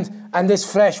 And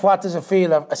this flesh, what does it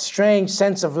feel? A strange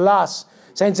sense of loss.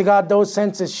 Saints of God, those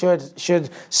senses should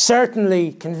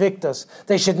certainly convict us.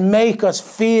 They should make us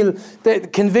feel,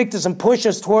 convict us and push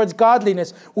us towards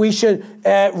godliness. We should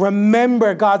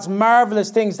remember God's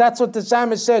marvelous things. That's what the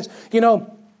psalmist says.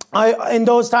 In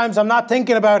those times, I'm not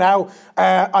thinking about how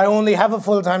I only have a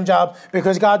full-time job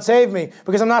because God saved me,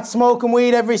 because I'm not smoking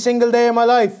weed every single day of my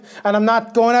life, and I'm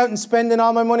not going out and spending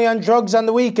all my money on drugs on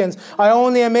the weekends. I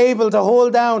only am able to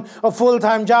hold down a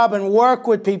full-time job and work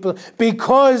with people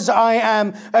because I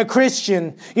am a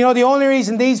Christian. The only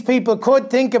reason these people could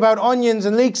think about onions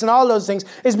and leeks and all those things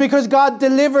is because God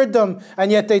delivered them,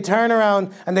 and yet they turn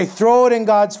around and they throw it in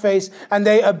God's face and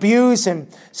they abuse Him.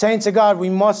 Saints of God, we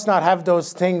must not have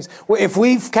those things. If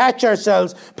we catch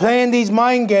ourselves playing these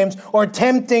mind games or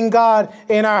tempting God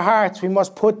in our hearts, we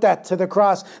must put that to the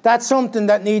cross. That's something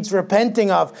that needs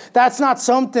repenting of. That's not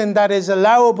something that is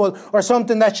allowable or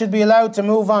something that should be allowed to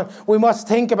move on. We must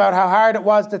think about how hard it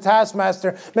was, the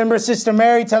taskmaster. Remember Sister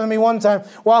Mary telling me one time,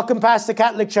 walking past the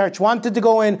Catholic Church, wanted to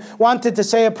go in, wanted to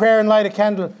say a prayer and light a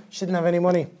candle. She didn't have any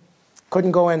money.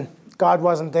 Couldn't go in. God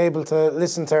wasn't able to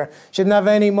listen to her. She didn't have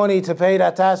any money to pay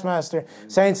that taskmaster.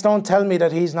 Saints, don't tell me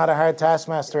that he's not a hard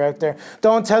taskmaster out there.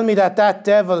 Don't tell me that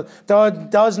devil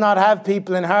does not have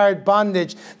people in hard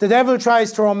bondage. The devil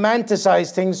tries to romanticize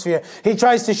things for you. He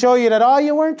tries to show you that,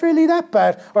 you weren't really that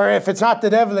bad. Or if it's not the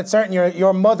devil, it's certainly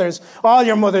your mothers. All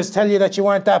your mothers tell you that you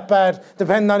weren't that bad,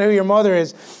 depending on who your mother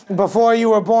is. Before you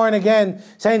were born again,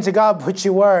 saints of God, but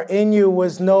you were. In you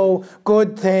was no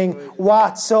good thing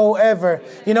whatsoever.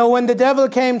 When the devil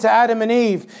came to Adam and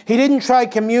Eve, he didn't try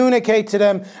to communicate to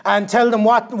them and tell them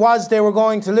what was they were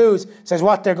going to lose. He says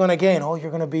what they're going to gain. Oh, you're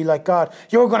going to be like God.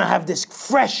 You're going to have this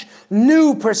fresh,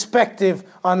 new perspective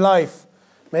on life.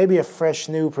 Maybe a fresh,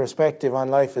 new perspective on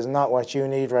life is not what you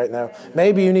need right now.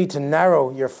 Maybe you need to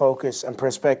narrow your focus and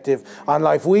perspective on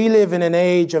life. We live in an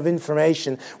age of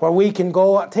information where we can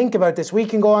go, think about this, we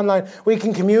can go online, we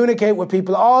can communicate with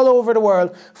people all over the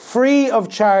world, free of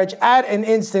charge, at an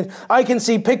instant. I can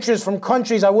see pictures from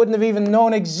countries I wouldn't have even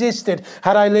known existed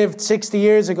had I lived 60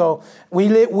 years ago.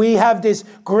 We have this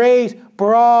great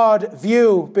broad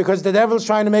view because the devil's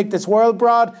trying to make this world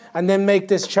broad and then make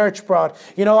this church broad.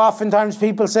 Oftentimes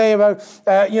people say about,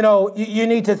 you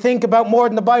need to think about more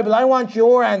than the Bible. I want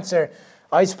your answer.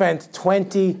 I spent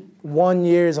 21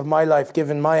 years of my life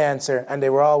giving my answer, and they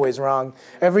were always wrong.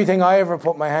 Everything I ever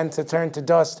put my hand to turned to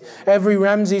dust. Every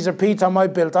Ramses or Piton I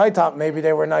built, I thought maybe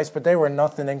they were nice, but they were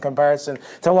nothing in comparison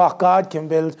to what God can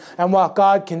build and what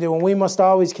God can do. And we must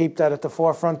always keep that at the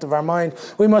forefront of our mind.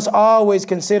 We must always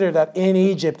consider that in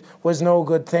Egypt was no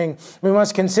good thing. We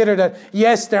must consider that,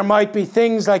 yes, there might be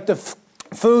things like the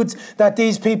foods that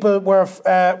these people were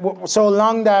so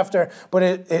longed after, but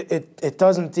it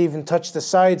doesn't even touch the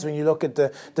sides when you look at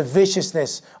the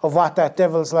viciousness of what that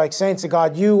devil's like. Saints of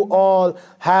God, you all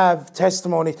have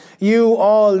testimonies. You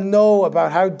all know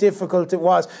about how difficult it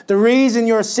was. The reason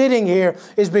you're sitting here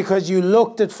is because you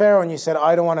looked at Pharaoh and you said,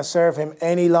 I don't want to serve him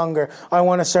any longer. I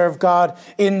want to serve God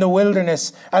in the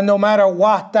wilderness. And no matter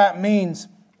what that means.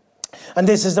 And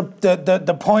this is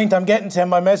the point I'm getting to in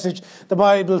my message. The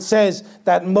Bible says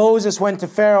that Moses went to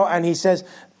Pharaoh and he said,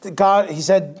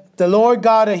 the Lord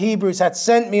God of Hebrews hath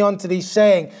sent me unto thee,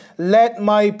 saying, let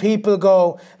my people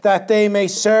go, that they may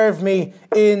serve me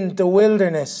in the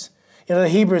wilderness. You know, the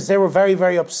Hebrews, they were very,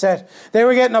 very upset. They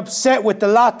were getting upset with the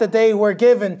lot that they were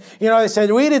given. You know, they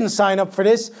said, we didn't sign up for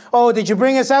this. Oh, did you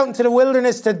bring us out into the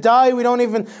wilderness to die? We're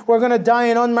going to die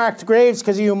in unmarked graves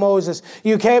because of you, Moses.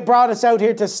 You brought us out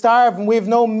here to starve and we have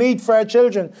no meat for our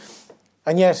children.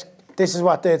 And yet, this is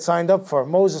what they had signed up for.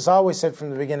 Moses always said from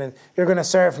the beginning, you're going to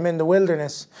serve him in the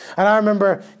wilderness. And I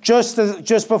remember just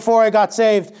before I got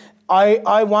saved,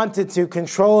 I wanted to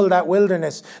control that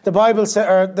wilderness. The Bible said,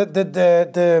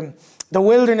 or the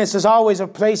wilderness is always a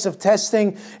place of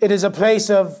testing. It is a place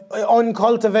of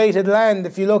uncultivated land.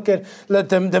 If you look at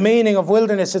the meaning of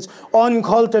wilderness, it's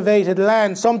uncultivated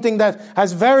land, something that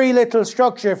has very little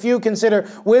structure. If you consider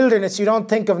wilderness, you don't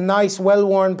think of nice,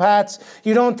 well-worn paths.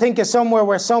 You don't think of somewhere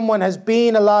where someone has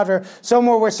been a lot or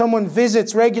somewhere where someone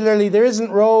visits regularly. There isn't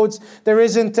roads. There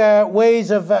isn't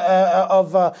ways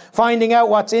of finding out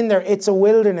what's in there. It's a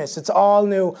wilderness. It's all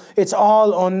new. It's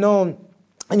all unknown.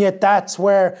 And yet that's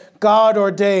where God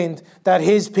ordained that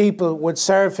his people would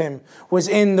serve him, was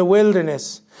in the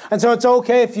wilderness. And so it's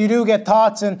okay if you do get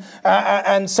thoughts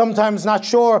and sometimes not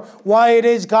sure why it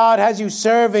is God has you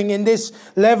serving in this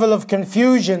level of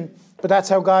confusion. But that's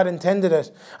how God intended it.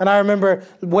 And I remember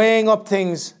weighing up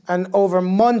things, and over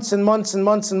months and months and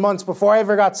months and months before I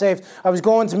ever got saved, I was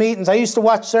going to meetings. I used to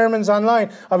watch sermons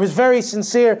online. I was very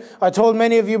sincere. I told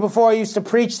many of you before, I used to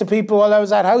preach to people while I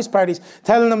was at house parties,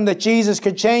 telling them that Jesus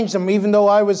could change them, even though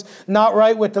I was not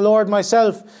right with the Lord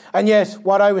myself. And yet,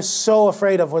 what I was so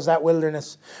afraid of was that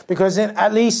wilderness. Because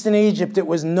at least in Egypt, it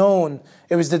was known.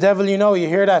 It was the devil you know. You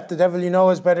hear that. The devil you know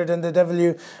is better than the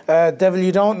devil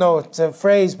you don't know. It's a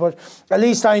phrase. But at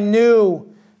least I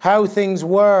knew how things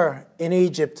were in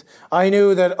Egypt. I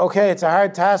knew that, okay, it's a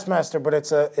hard taskmaster, but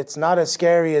it's not as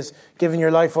scary as giving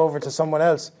your life over to someone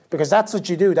else. Because that's what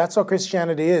you do. That's what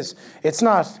Christianity is. It's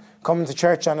not coming to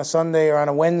church on a Sunday or on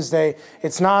a Wednesday.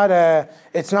 It's not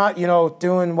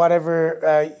doing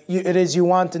whatever it is you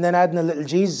want and then adding a little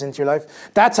Jesus into your life.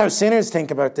 That's how sinners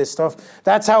think about this stuff.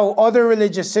 That's how other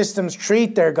religious systems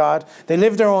treat their God. They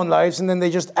live their own lives and then they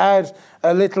just add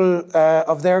a little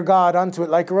of their God onto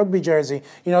it, like a rugby jersey.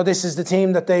 You know, this is the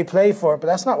team that they play for. But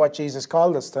that's not what Jesus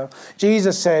called us to.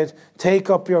 Jesus said,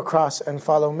 take up your cross and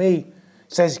follow me. He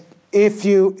says,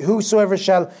 whosoever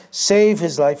shall save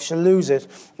his life shall lose it,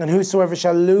 and whosoever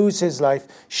shall lose his life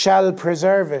shall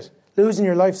preserve it. Losing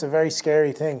your life is a very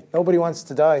scary thing. Nobody wants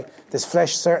to die. This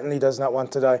flesh certainly does not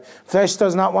want to die. Flesh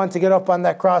does not want to get up on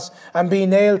that cross and be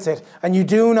nailed to it. And you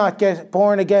do not get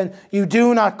born again. You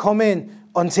do not come in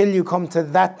until you come to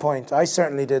that point. I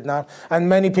certainly did not. And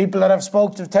many people that I've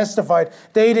spoken to have testified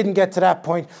they didn't get to that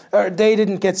point, or they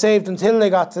didn't get saved until they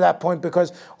got to that point,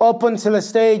 because up until a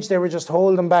stage they were just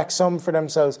holding back some for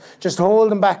themselves, just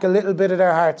holding back a little bit of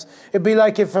their hearts. It'd be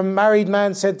like if a married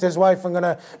man said to his wife, I'm going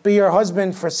to be your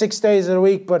husband for 6 days of the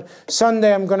week, but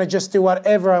Sunday I'm going to just do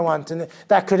whatever I want. And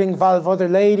that could involve other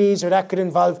ladies, or that could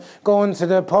involve going to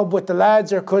the pub with the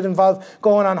lads, or could involve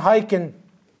going on hiking.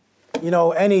 You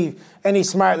know, any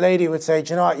smart lady would say,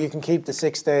 do you know what, you can keep the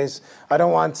 6 days. I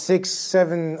don't want 6,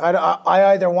 7, I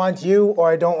either want you or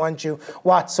I don't want you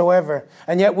whatsoever.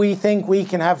 And yet we think we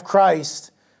can have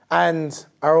Christ and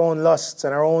our own lusts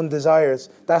and our own desires.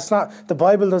 That's not, the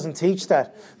Bible doesn't teach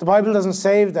that. The Bible doesn't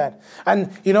save that.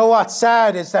 And you know what's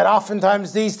sad is that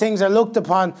oftentimes these things are looked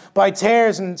upon by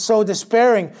tares and so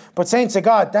despairing. But saints of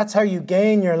God, that's how you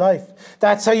gain your life.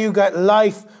 That's how you get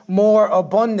life more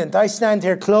abundant. I stand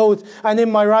here clothed and in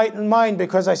my right mind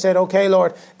because I said, okay,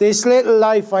 Lord, this little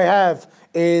life I have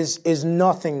is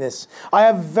nothingness.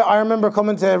 I remember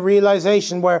coming to a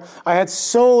realization where I had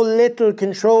so little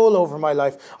control over my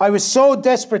life. I was so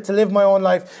desperate to live my own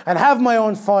life and have my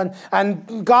own fun,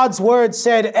 and God's word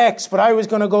said X, but I was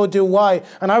going to go do Y,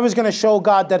 and I was going to show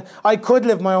God that I could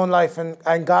live my own life,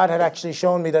 and God had actually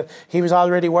shown me that he was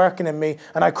already working in me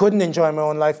and I couldn't enjoy my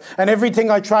own life, and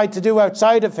everything I tried to do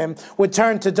outside of him would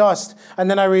turn to dust. And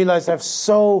then I realized I have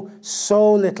so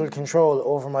little control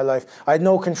over my life. I had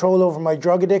no control over my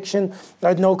drug addiction. I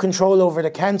had no control over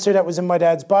the cancer that was in my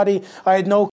dad's body. I had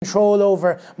no control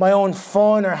over my own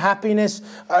fun or happiness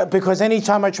because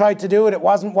anytime I tried to do it, it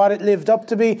wasn't what it lived up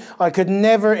to be. I could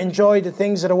never enjoy the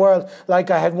things of the world like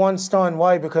I had once done.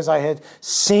 Why? Because I had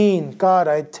seen God.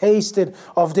 I had tasted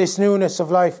of this newness of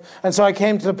life. And so I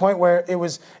came to the point where it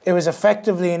was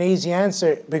effectively an easy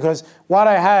answer, because what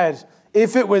I had,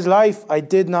 if it was life, I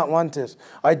did not want it.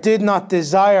 I did not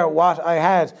desire what I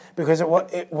had, because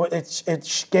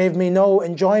it gave me no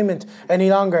enjoyment any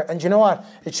longer. And you know what?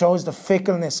 It shows the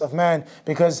fickleness of man,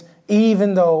 because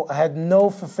even though I had no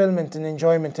fulfillment and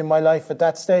enjoyment in my life at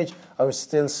that stage, I was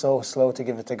still so slow to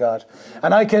give it to God.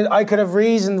 And I could have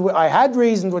reasoned, I had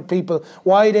reasoned with people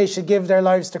why they should give their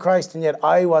lives to Christ, and yet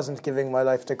I wasn't giving my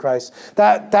life to Christ.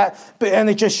 And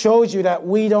it just shows you that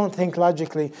we don't think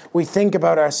logically. We think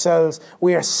about ourselves.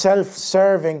 We are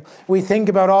self-serving. We think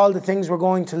about all the things we're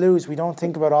going to lose. We don't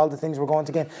think about all the things we're going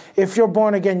to gain. If you're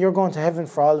born again, you're going to heaven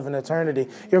for all of an eternity.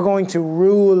 You're going to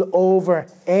rule over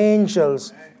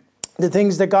angels. The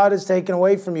things that God has taken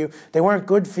away from you, they weren't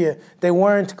good for you. They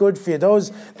weren't good for you.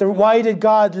 Why did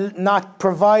God not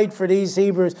provide for these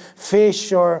Hebrews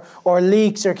fish or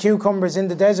leeks or cucumbers in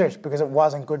the desert? Because it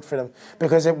wasn't good for them.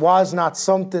 Because it was not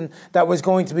something that was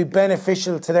going to be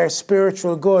beneficial to their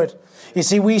spiritual good. You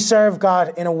see, we serve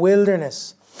God in a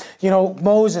wilderness. You know,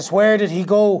 Moses, where did he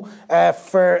go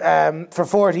for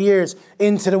 40 years?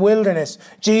 Into the wilderness.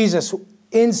 Jesus,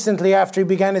 instantly after he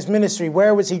began his ministry,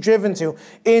 where was he driven to?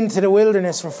 Into the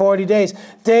wilderness for 40 days.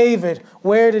 David,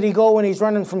 where did he go when he's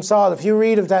running from Saul? If you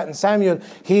read of that in Samuel,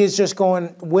 he is just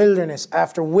going wilderness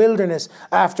after wilderness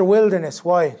after wilderness.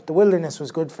 Why? The wilderness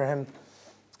was good for him.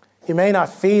 You may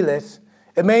not feel it.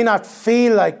 It may not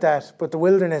feel like that, but the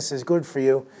wilderness is good for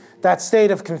you. That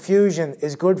state of confusion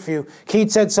is good for you.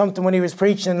 Keith said something when he was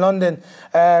preaching in London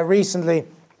recently,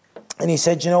 and he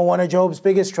said, you know, one of Job's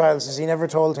biggest trials is he never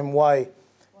told him why.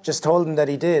 Just told him that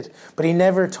he did. But he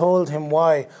never told him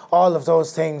why. All of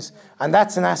those things. And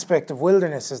that's an aspect of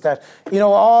wilderness, is that, you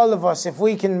know, all of us, if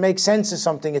we can make sense of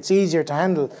something, it's easier to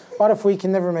handle. What if we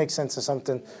can never make sense of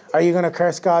something? Are you going to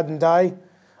curse God and die?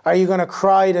 Are you going to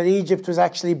cry that Egypt was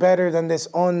actually better than this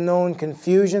unknown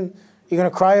confusion? Are you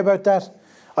going to cry about that?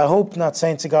 I hope not,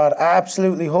 saints of God. I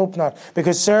absolutely hope not.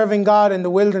 Because serving God in the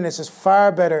wilderness is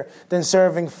far better than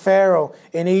serving Pharaoh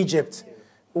in Egypt.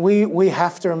 We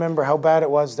have to remember how bad it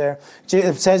was there.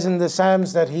 It says in the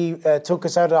Psalms that he took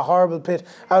us out of a horrible pit,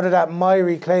 out of that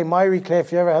miry clay. Miry clay,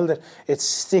 if you ever held it, it's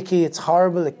sticky, it's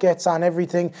horrible, it gets on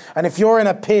everything. And if you're in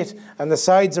a pit and the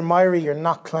sides are miry, you're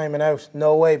not climbing out.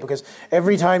 No way, because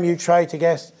every time you try to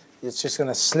get, it's just going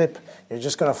to slip. You're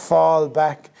just going to fall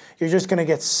back. You're just going to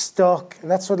get stuck. And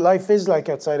that's what life is like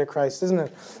outside of Christ, isn't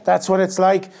it? That's what it's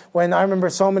like when I remember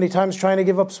so many times trying to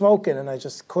give up smoking and I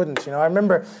just couldn't. You know, I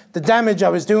remember the damage I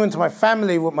was doing to my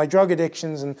family with my drug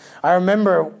addictions, and I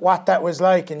remember what that was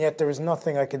like, and yet there was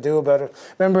nothing I could do about it.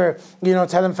 Remember, you know,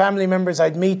 telling family members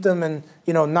I'd meet them and,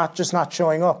 you know, not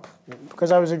showing up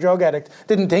because I was a drug addict.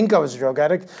 Didn't think I was a drug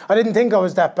addict. I didn't think I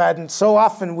was that bad. And so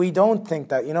often we don't think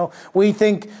that, you know. We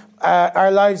think our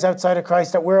lives outside of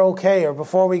Christ, that we're okay, or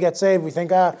before we get saved, we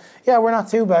think, yeah, we're not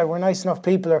too bad, we're nice enough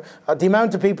people. Or the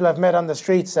amount of people I've met on the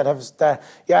streets that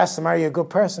you ask them, are you a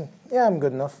good person? Yeah, I'm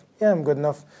good enough. Yeah, I'm good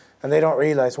enough. And they don't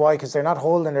realize why, because they're not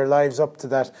holding their lives up to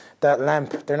that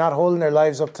lamp. They're not holding their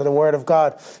lives up to the Word of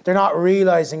God. They're not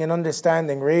realizing and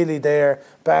understanding really they're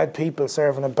bad people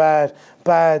serving a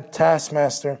bad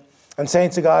taskmaster. And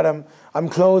saints of God, I'm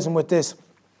closing with this.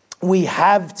 We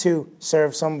have to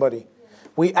serve somebody.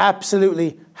 We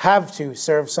absolutely have to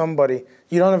serve somebody.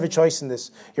 You don't have a choice in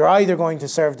this. You're either going to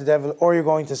serve the devil or you're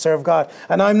going to serve God.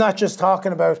 And I'm not just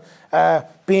talking about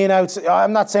being out.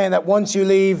 I'm not saying that once you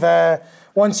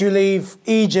leave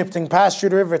Egypt and pass through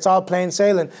the river, it's all plain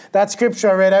sailing. That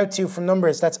scripture I read out to you from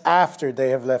Numbers, that's after they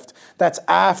have left. That's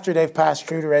after they've passed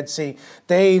through the Red Sea.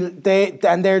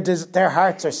 Their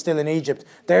hearts are still in Egypt.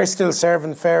 They're still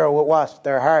serving Pharaoh with what?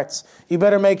 Their hearts. You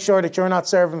better make sure that you're not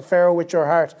serving Pharaoh with your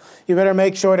heart. You better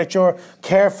make sure that you're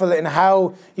careful in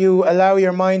how you allow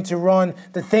your mind to run,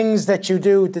 the things that you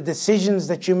do, the decisions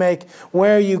that you make,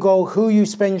 where you go, who you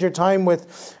spend your time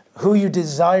with, who you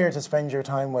desire to spend your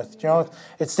time with. You know,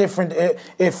 it's different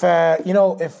if a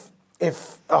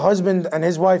husband and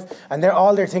his wife and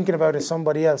they're thinking about is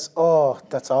somebody else. Oh,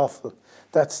 that's awful.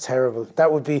 That's terrible.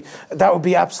 That would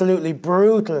be absolutely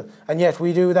brutal. And yet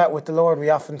we do that with the Lord. We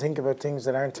often think about things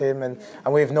that aren't Him, and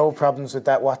we have no problems with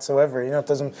that whatsoever. You know,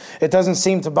 it doesn't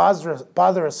seem to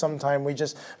bother us sometimes. We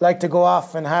just like to go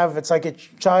off and it's like a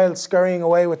child scurrying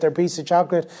away with their piece of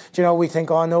chocolate. You know, we think,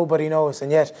 oh, nobody knows.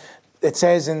 And yet it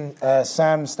says in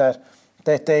Psalms that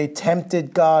that they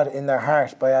tempted God in their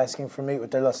heart by asking for meat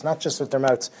with their lust, not just with their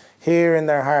mouths, here in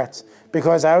their hearts.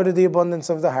 Because out of the abundance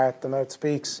of the heart, the mouth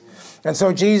speaks. And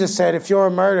so Jesus said, if you're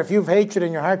a murderer, if you have hatred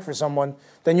in your heart for someone,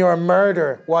 then you're a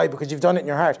murderer. Why? Because you've done it in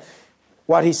your heart.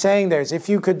 What he's saying there is, if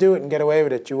you could do it and get away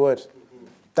with it, you would.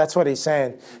 That's what he's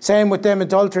saying. Same with them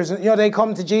adulterers. They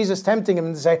come to Jesus tempting him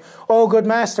and they say, oh, good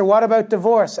master, what about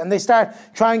divorce? And they start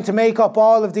trying to make up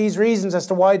all of these reasons as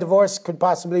to why divorce could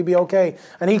possibly be okay.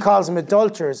 And he calls them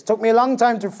adulterers. It took me a long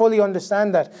time to fully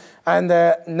understand that. And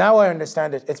now I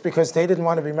understand it. It's because they didn't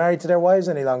want to be married to their wives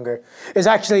any longer. It's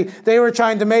actually, they were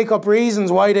trying to make up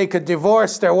reasons why they could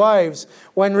divorce their wives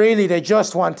when really they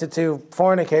just wanted to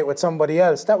fornicate with somebody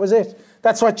else. That was it.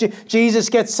 That's what Jesus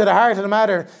gets to the heart of the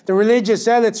matter. The religious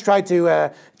zealots try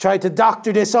to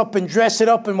doctor this up and dress it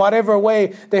up in whatever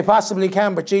way they possibly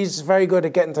can. But Jesus is very good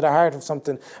at getting to the heart of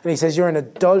something. And he says, you're an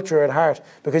adulterer at heart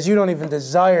because you don't even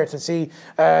desire to see,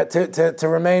 to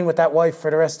remain with that wife for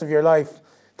the rest of your life.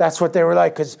 That's what they were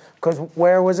like. Because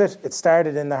where was it? It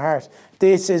started in the heart.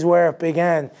 This is where it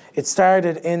began. It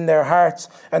started in their hearts.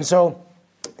 And so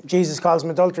Jesus calls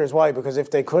them adulterers. Why? Because if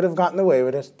they could have gotten away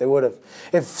with it, they would have.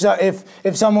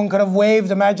 If someone could have waved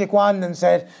a magic wand and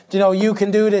said, you can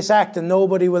do this act and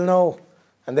nobody will know.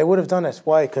 And they would have done it.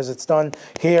 Why? Because it's done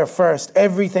here first.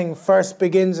 Everything first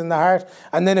begins in the heart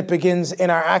and then it begins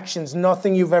in our actions.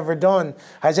 Nothing you've ever done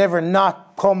has ever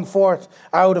not come forth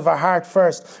out of our heart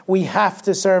first. We have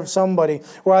to serve somebody.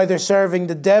 We're either serving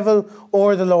the devil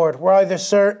or the Lord. We're either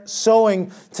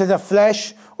sowing to the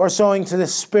flesh or sowing to the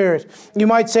spirit. You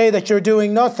might say that you're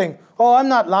doing nothing. Oh, I'm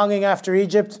not longing after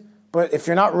Egypt. But if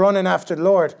you're not running after the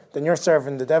Lord, then you're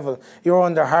serving the devil. You're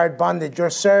under hard bondage. You're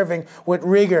serving with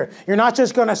rigor. You're not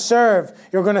just going to serve.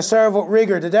 You're going to serve with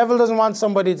rigor. The devil doesn't want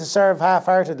somebody to serve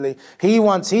half-heartedly.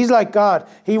 He's like God.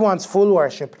 He wants full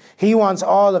worship. He wants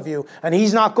all of you. And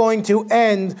he's not going to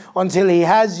end until he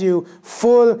has you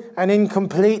full and in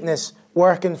completeness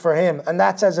working for him. And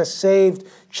that's as a saved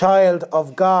child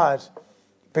of God.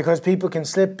 Because people can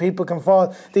slip, people can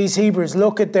fall. These Hebrews,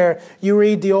 you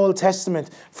read the Old Testament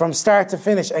from start to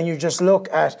finish and you just look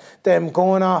at them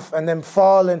going off and them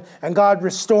falling and God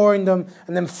restoring them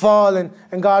and them falling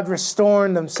and God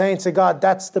restoring them. Saints of God,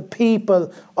 that's the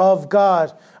people of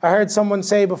God. I heard someone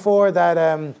say before of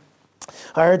the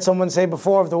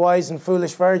wise and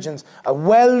foolish virgins, a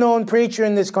well-known preacher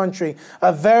in this country,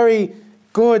 a very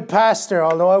good pastor,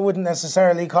 although I wouldn't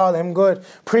necessarily call him good,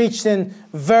 preached in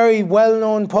very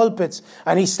well-known pulpits,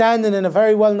 and he's standing in a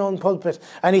very well-known pulpit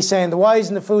and he's saying the wise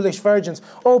and the foolish virgins.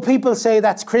 Oh, people say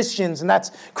that's Christians and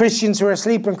that's Christians who are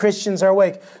asleep and Christians are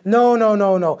awake.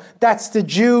 No. That's the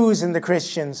Jews and the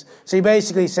Christians. So he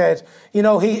basically said,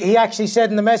 he actually said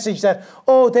in the message that,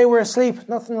 oh, they were asleep.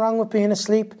 Nothing wrong with being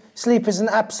asleep. Sleep is an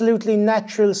absolutely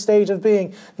natural state of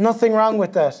being. Nothing wrong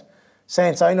with that.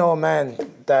 Saints, I know a man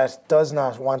that does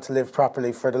not want to live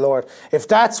properly for the Lord. If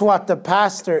that's what the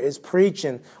pastor is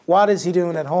preaching, what is he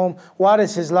doing at home? What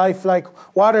is his life like?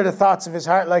 What are the thoughts of his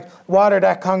heart like? What are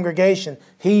that congregation?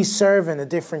 He's serving a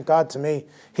different God to me.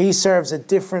 He serves a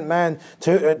different man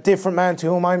to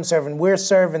whom I'm serving. We're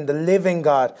serving the living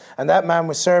God, and that man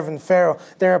was serving Pharaoh.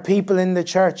 There are people in the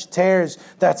church, tares,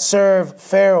 that serve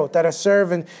Pharaoh, that are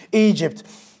serving Egypt.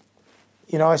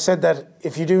 I said that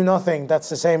if you do nothing, that's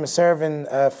the same as serving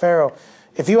Pharaoh.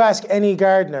 If you ask any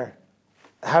gardener,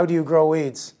 how do you grow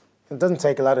weeds? It doesn't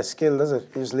take a lot of skill, does it?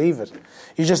 You just leave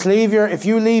it. If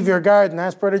you leave your garden,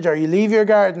 ask Brother Joe, you leave your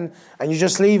garden and you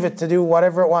just leave it to do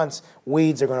whatever it wants,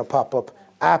 weeds are going to pop up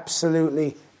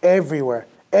absolutely everywhere.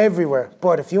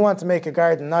 But if you want to make a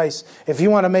garden nice, if you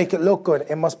want to make it look good,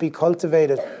 it must be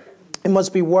cultivated. It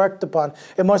must be worked upon.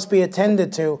 It must be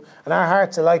attended to. And our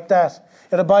hearts are like that.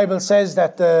 The Bible says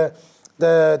that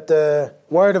the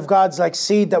word of God's like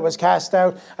seed that was cast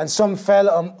out, and some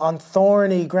fell on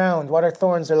thorny ground. What are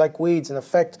thorns? They're like weeds, an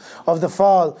effect of the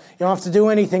fall. You don't have to do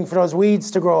anything for those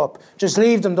weeds to grow up. Just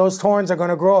leave them. Those thorns are going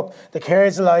to grow up. The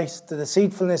cares of life, the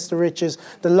deceitfulness, the riches,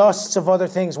 the lusts of other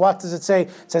things. What does it say?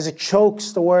 It says it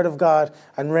chokes the word of God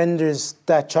and renders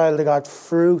that child of God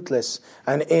fruitless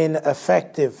and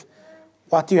ineffective.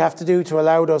 What do you have to do to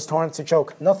allow those thorns to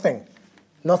choke? Nothing.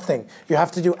 You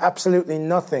have to do absolutely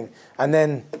nothing. And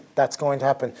then that's going to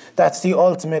happen. That's the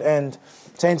ultimate end.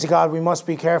 Saints of God, we must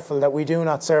be careful that we do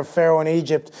not serve Pharaoh in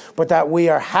Egypt, but that we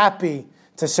are happy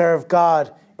to serve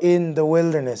God in the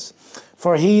wilderness.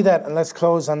 And let's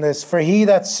close on this, for he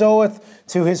that soweth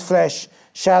to his flesh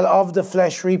shall of the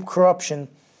flesh reap corruption,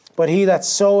 but he that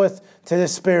soweth to the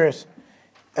Spirit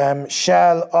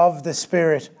shall of the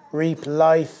Spirit reap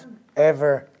life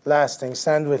everlasting.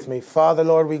 Stand with me. Father,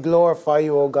 Lord, we glorify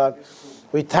you, O God.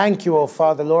 We thank you, O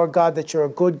Father, Lord God, that you're a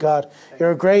good God.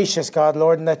 You're a gracious God,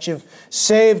 Lord, and that you've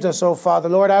saved us, O Father,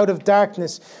 Lord, out of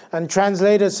darkness and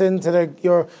translated us into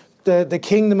the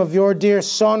kingdom of your dear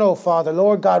Son, O Father.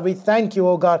 Lord God, we thank you,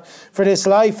 O God, for this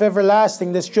life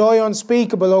everlasting, this joy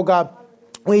unspeakable, O God.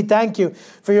 We thank you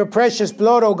for your precious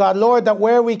blood, O God. Lord, that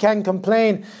where we can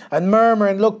complain and murmur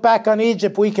and look back on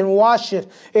Egypt, we can wash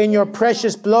it in your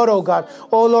precious blood, O God.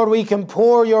 Oh Lord, we can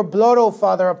pour your blood, O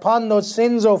Father, upon those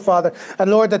sins, O Father. And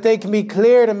Lord, that they can be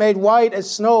cleared and made white as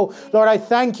snow. Lord, I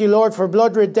thank you, Lord, for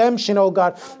blood redemption, O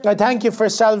God. I thank you for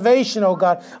salvation, O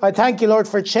God. I thank you, Lord,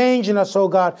 for changing us, O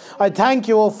God. I thank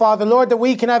you, O Father, Lord, that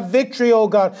we can have victory, O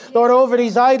God. Lord, over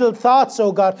these idle thoughts,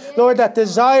 O God. Lord, that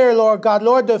desire, Lord God.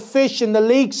 Lord, the fish and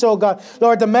the leeks, oh God.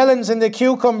 Lord, the melons and the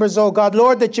cucumbers, oh God.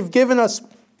 Lord, that you've given us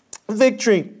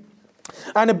victory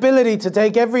and ability to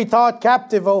take every thought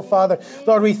captive, oh Father.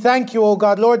 Lord, we thank you, oh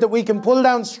God. Lord, that we can pull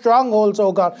down strongholds,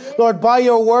 oh God. Lord, by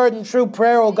your word and true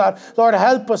prayer, oh God. Lord,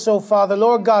 help us, oh Father.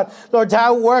 Lord God, Lord, to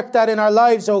outwork that in our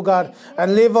lives, oh God,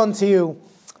 and live unto you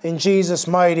in Jesus'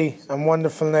 mighty and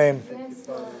wonderful name.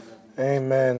 Amen.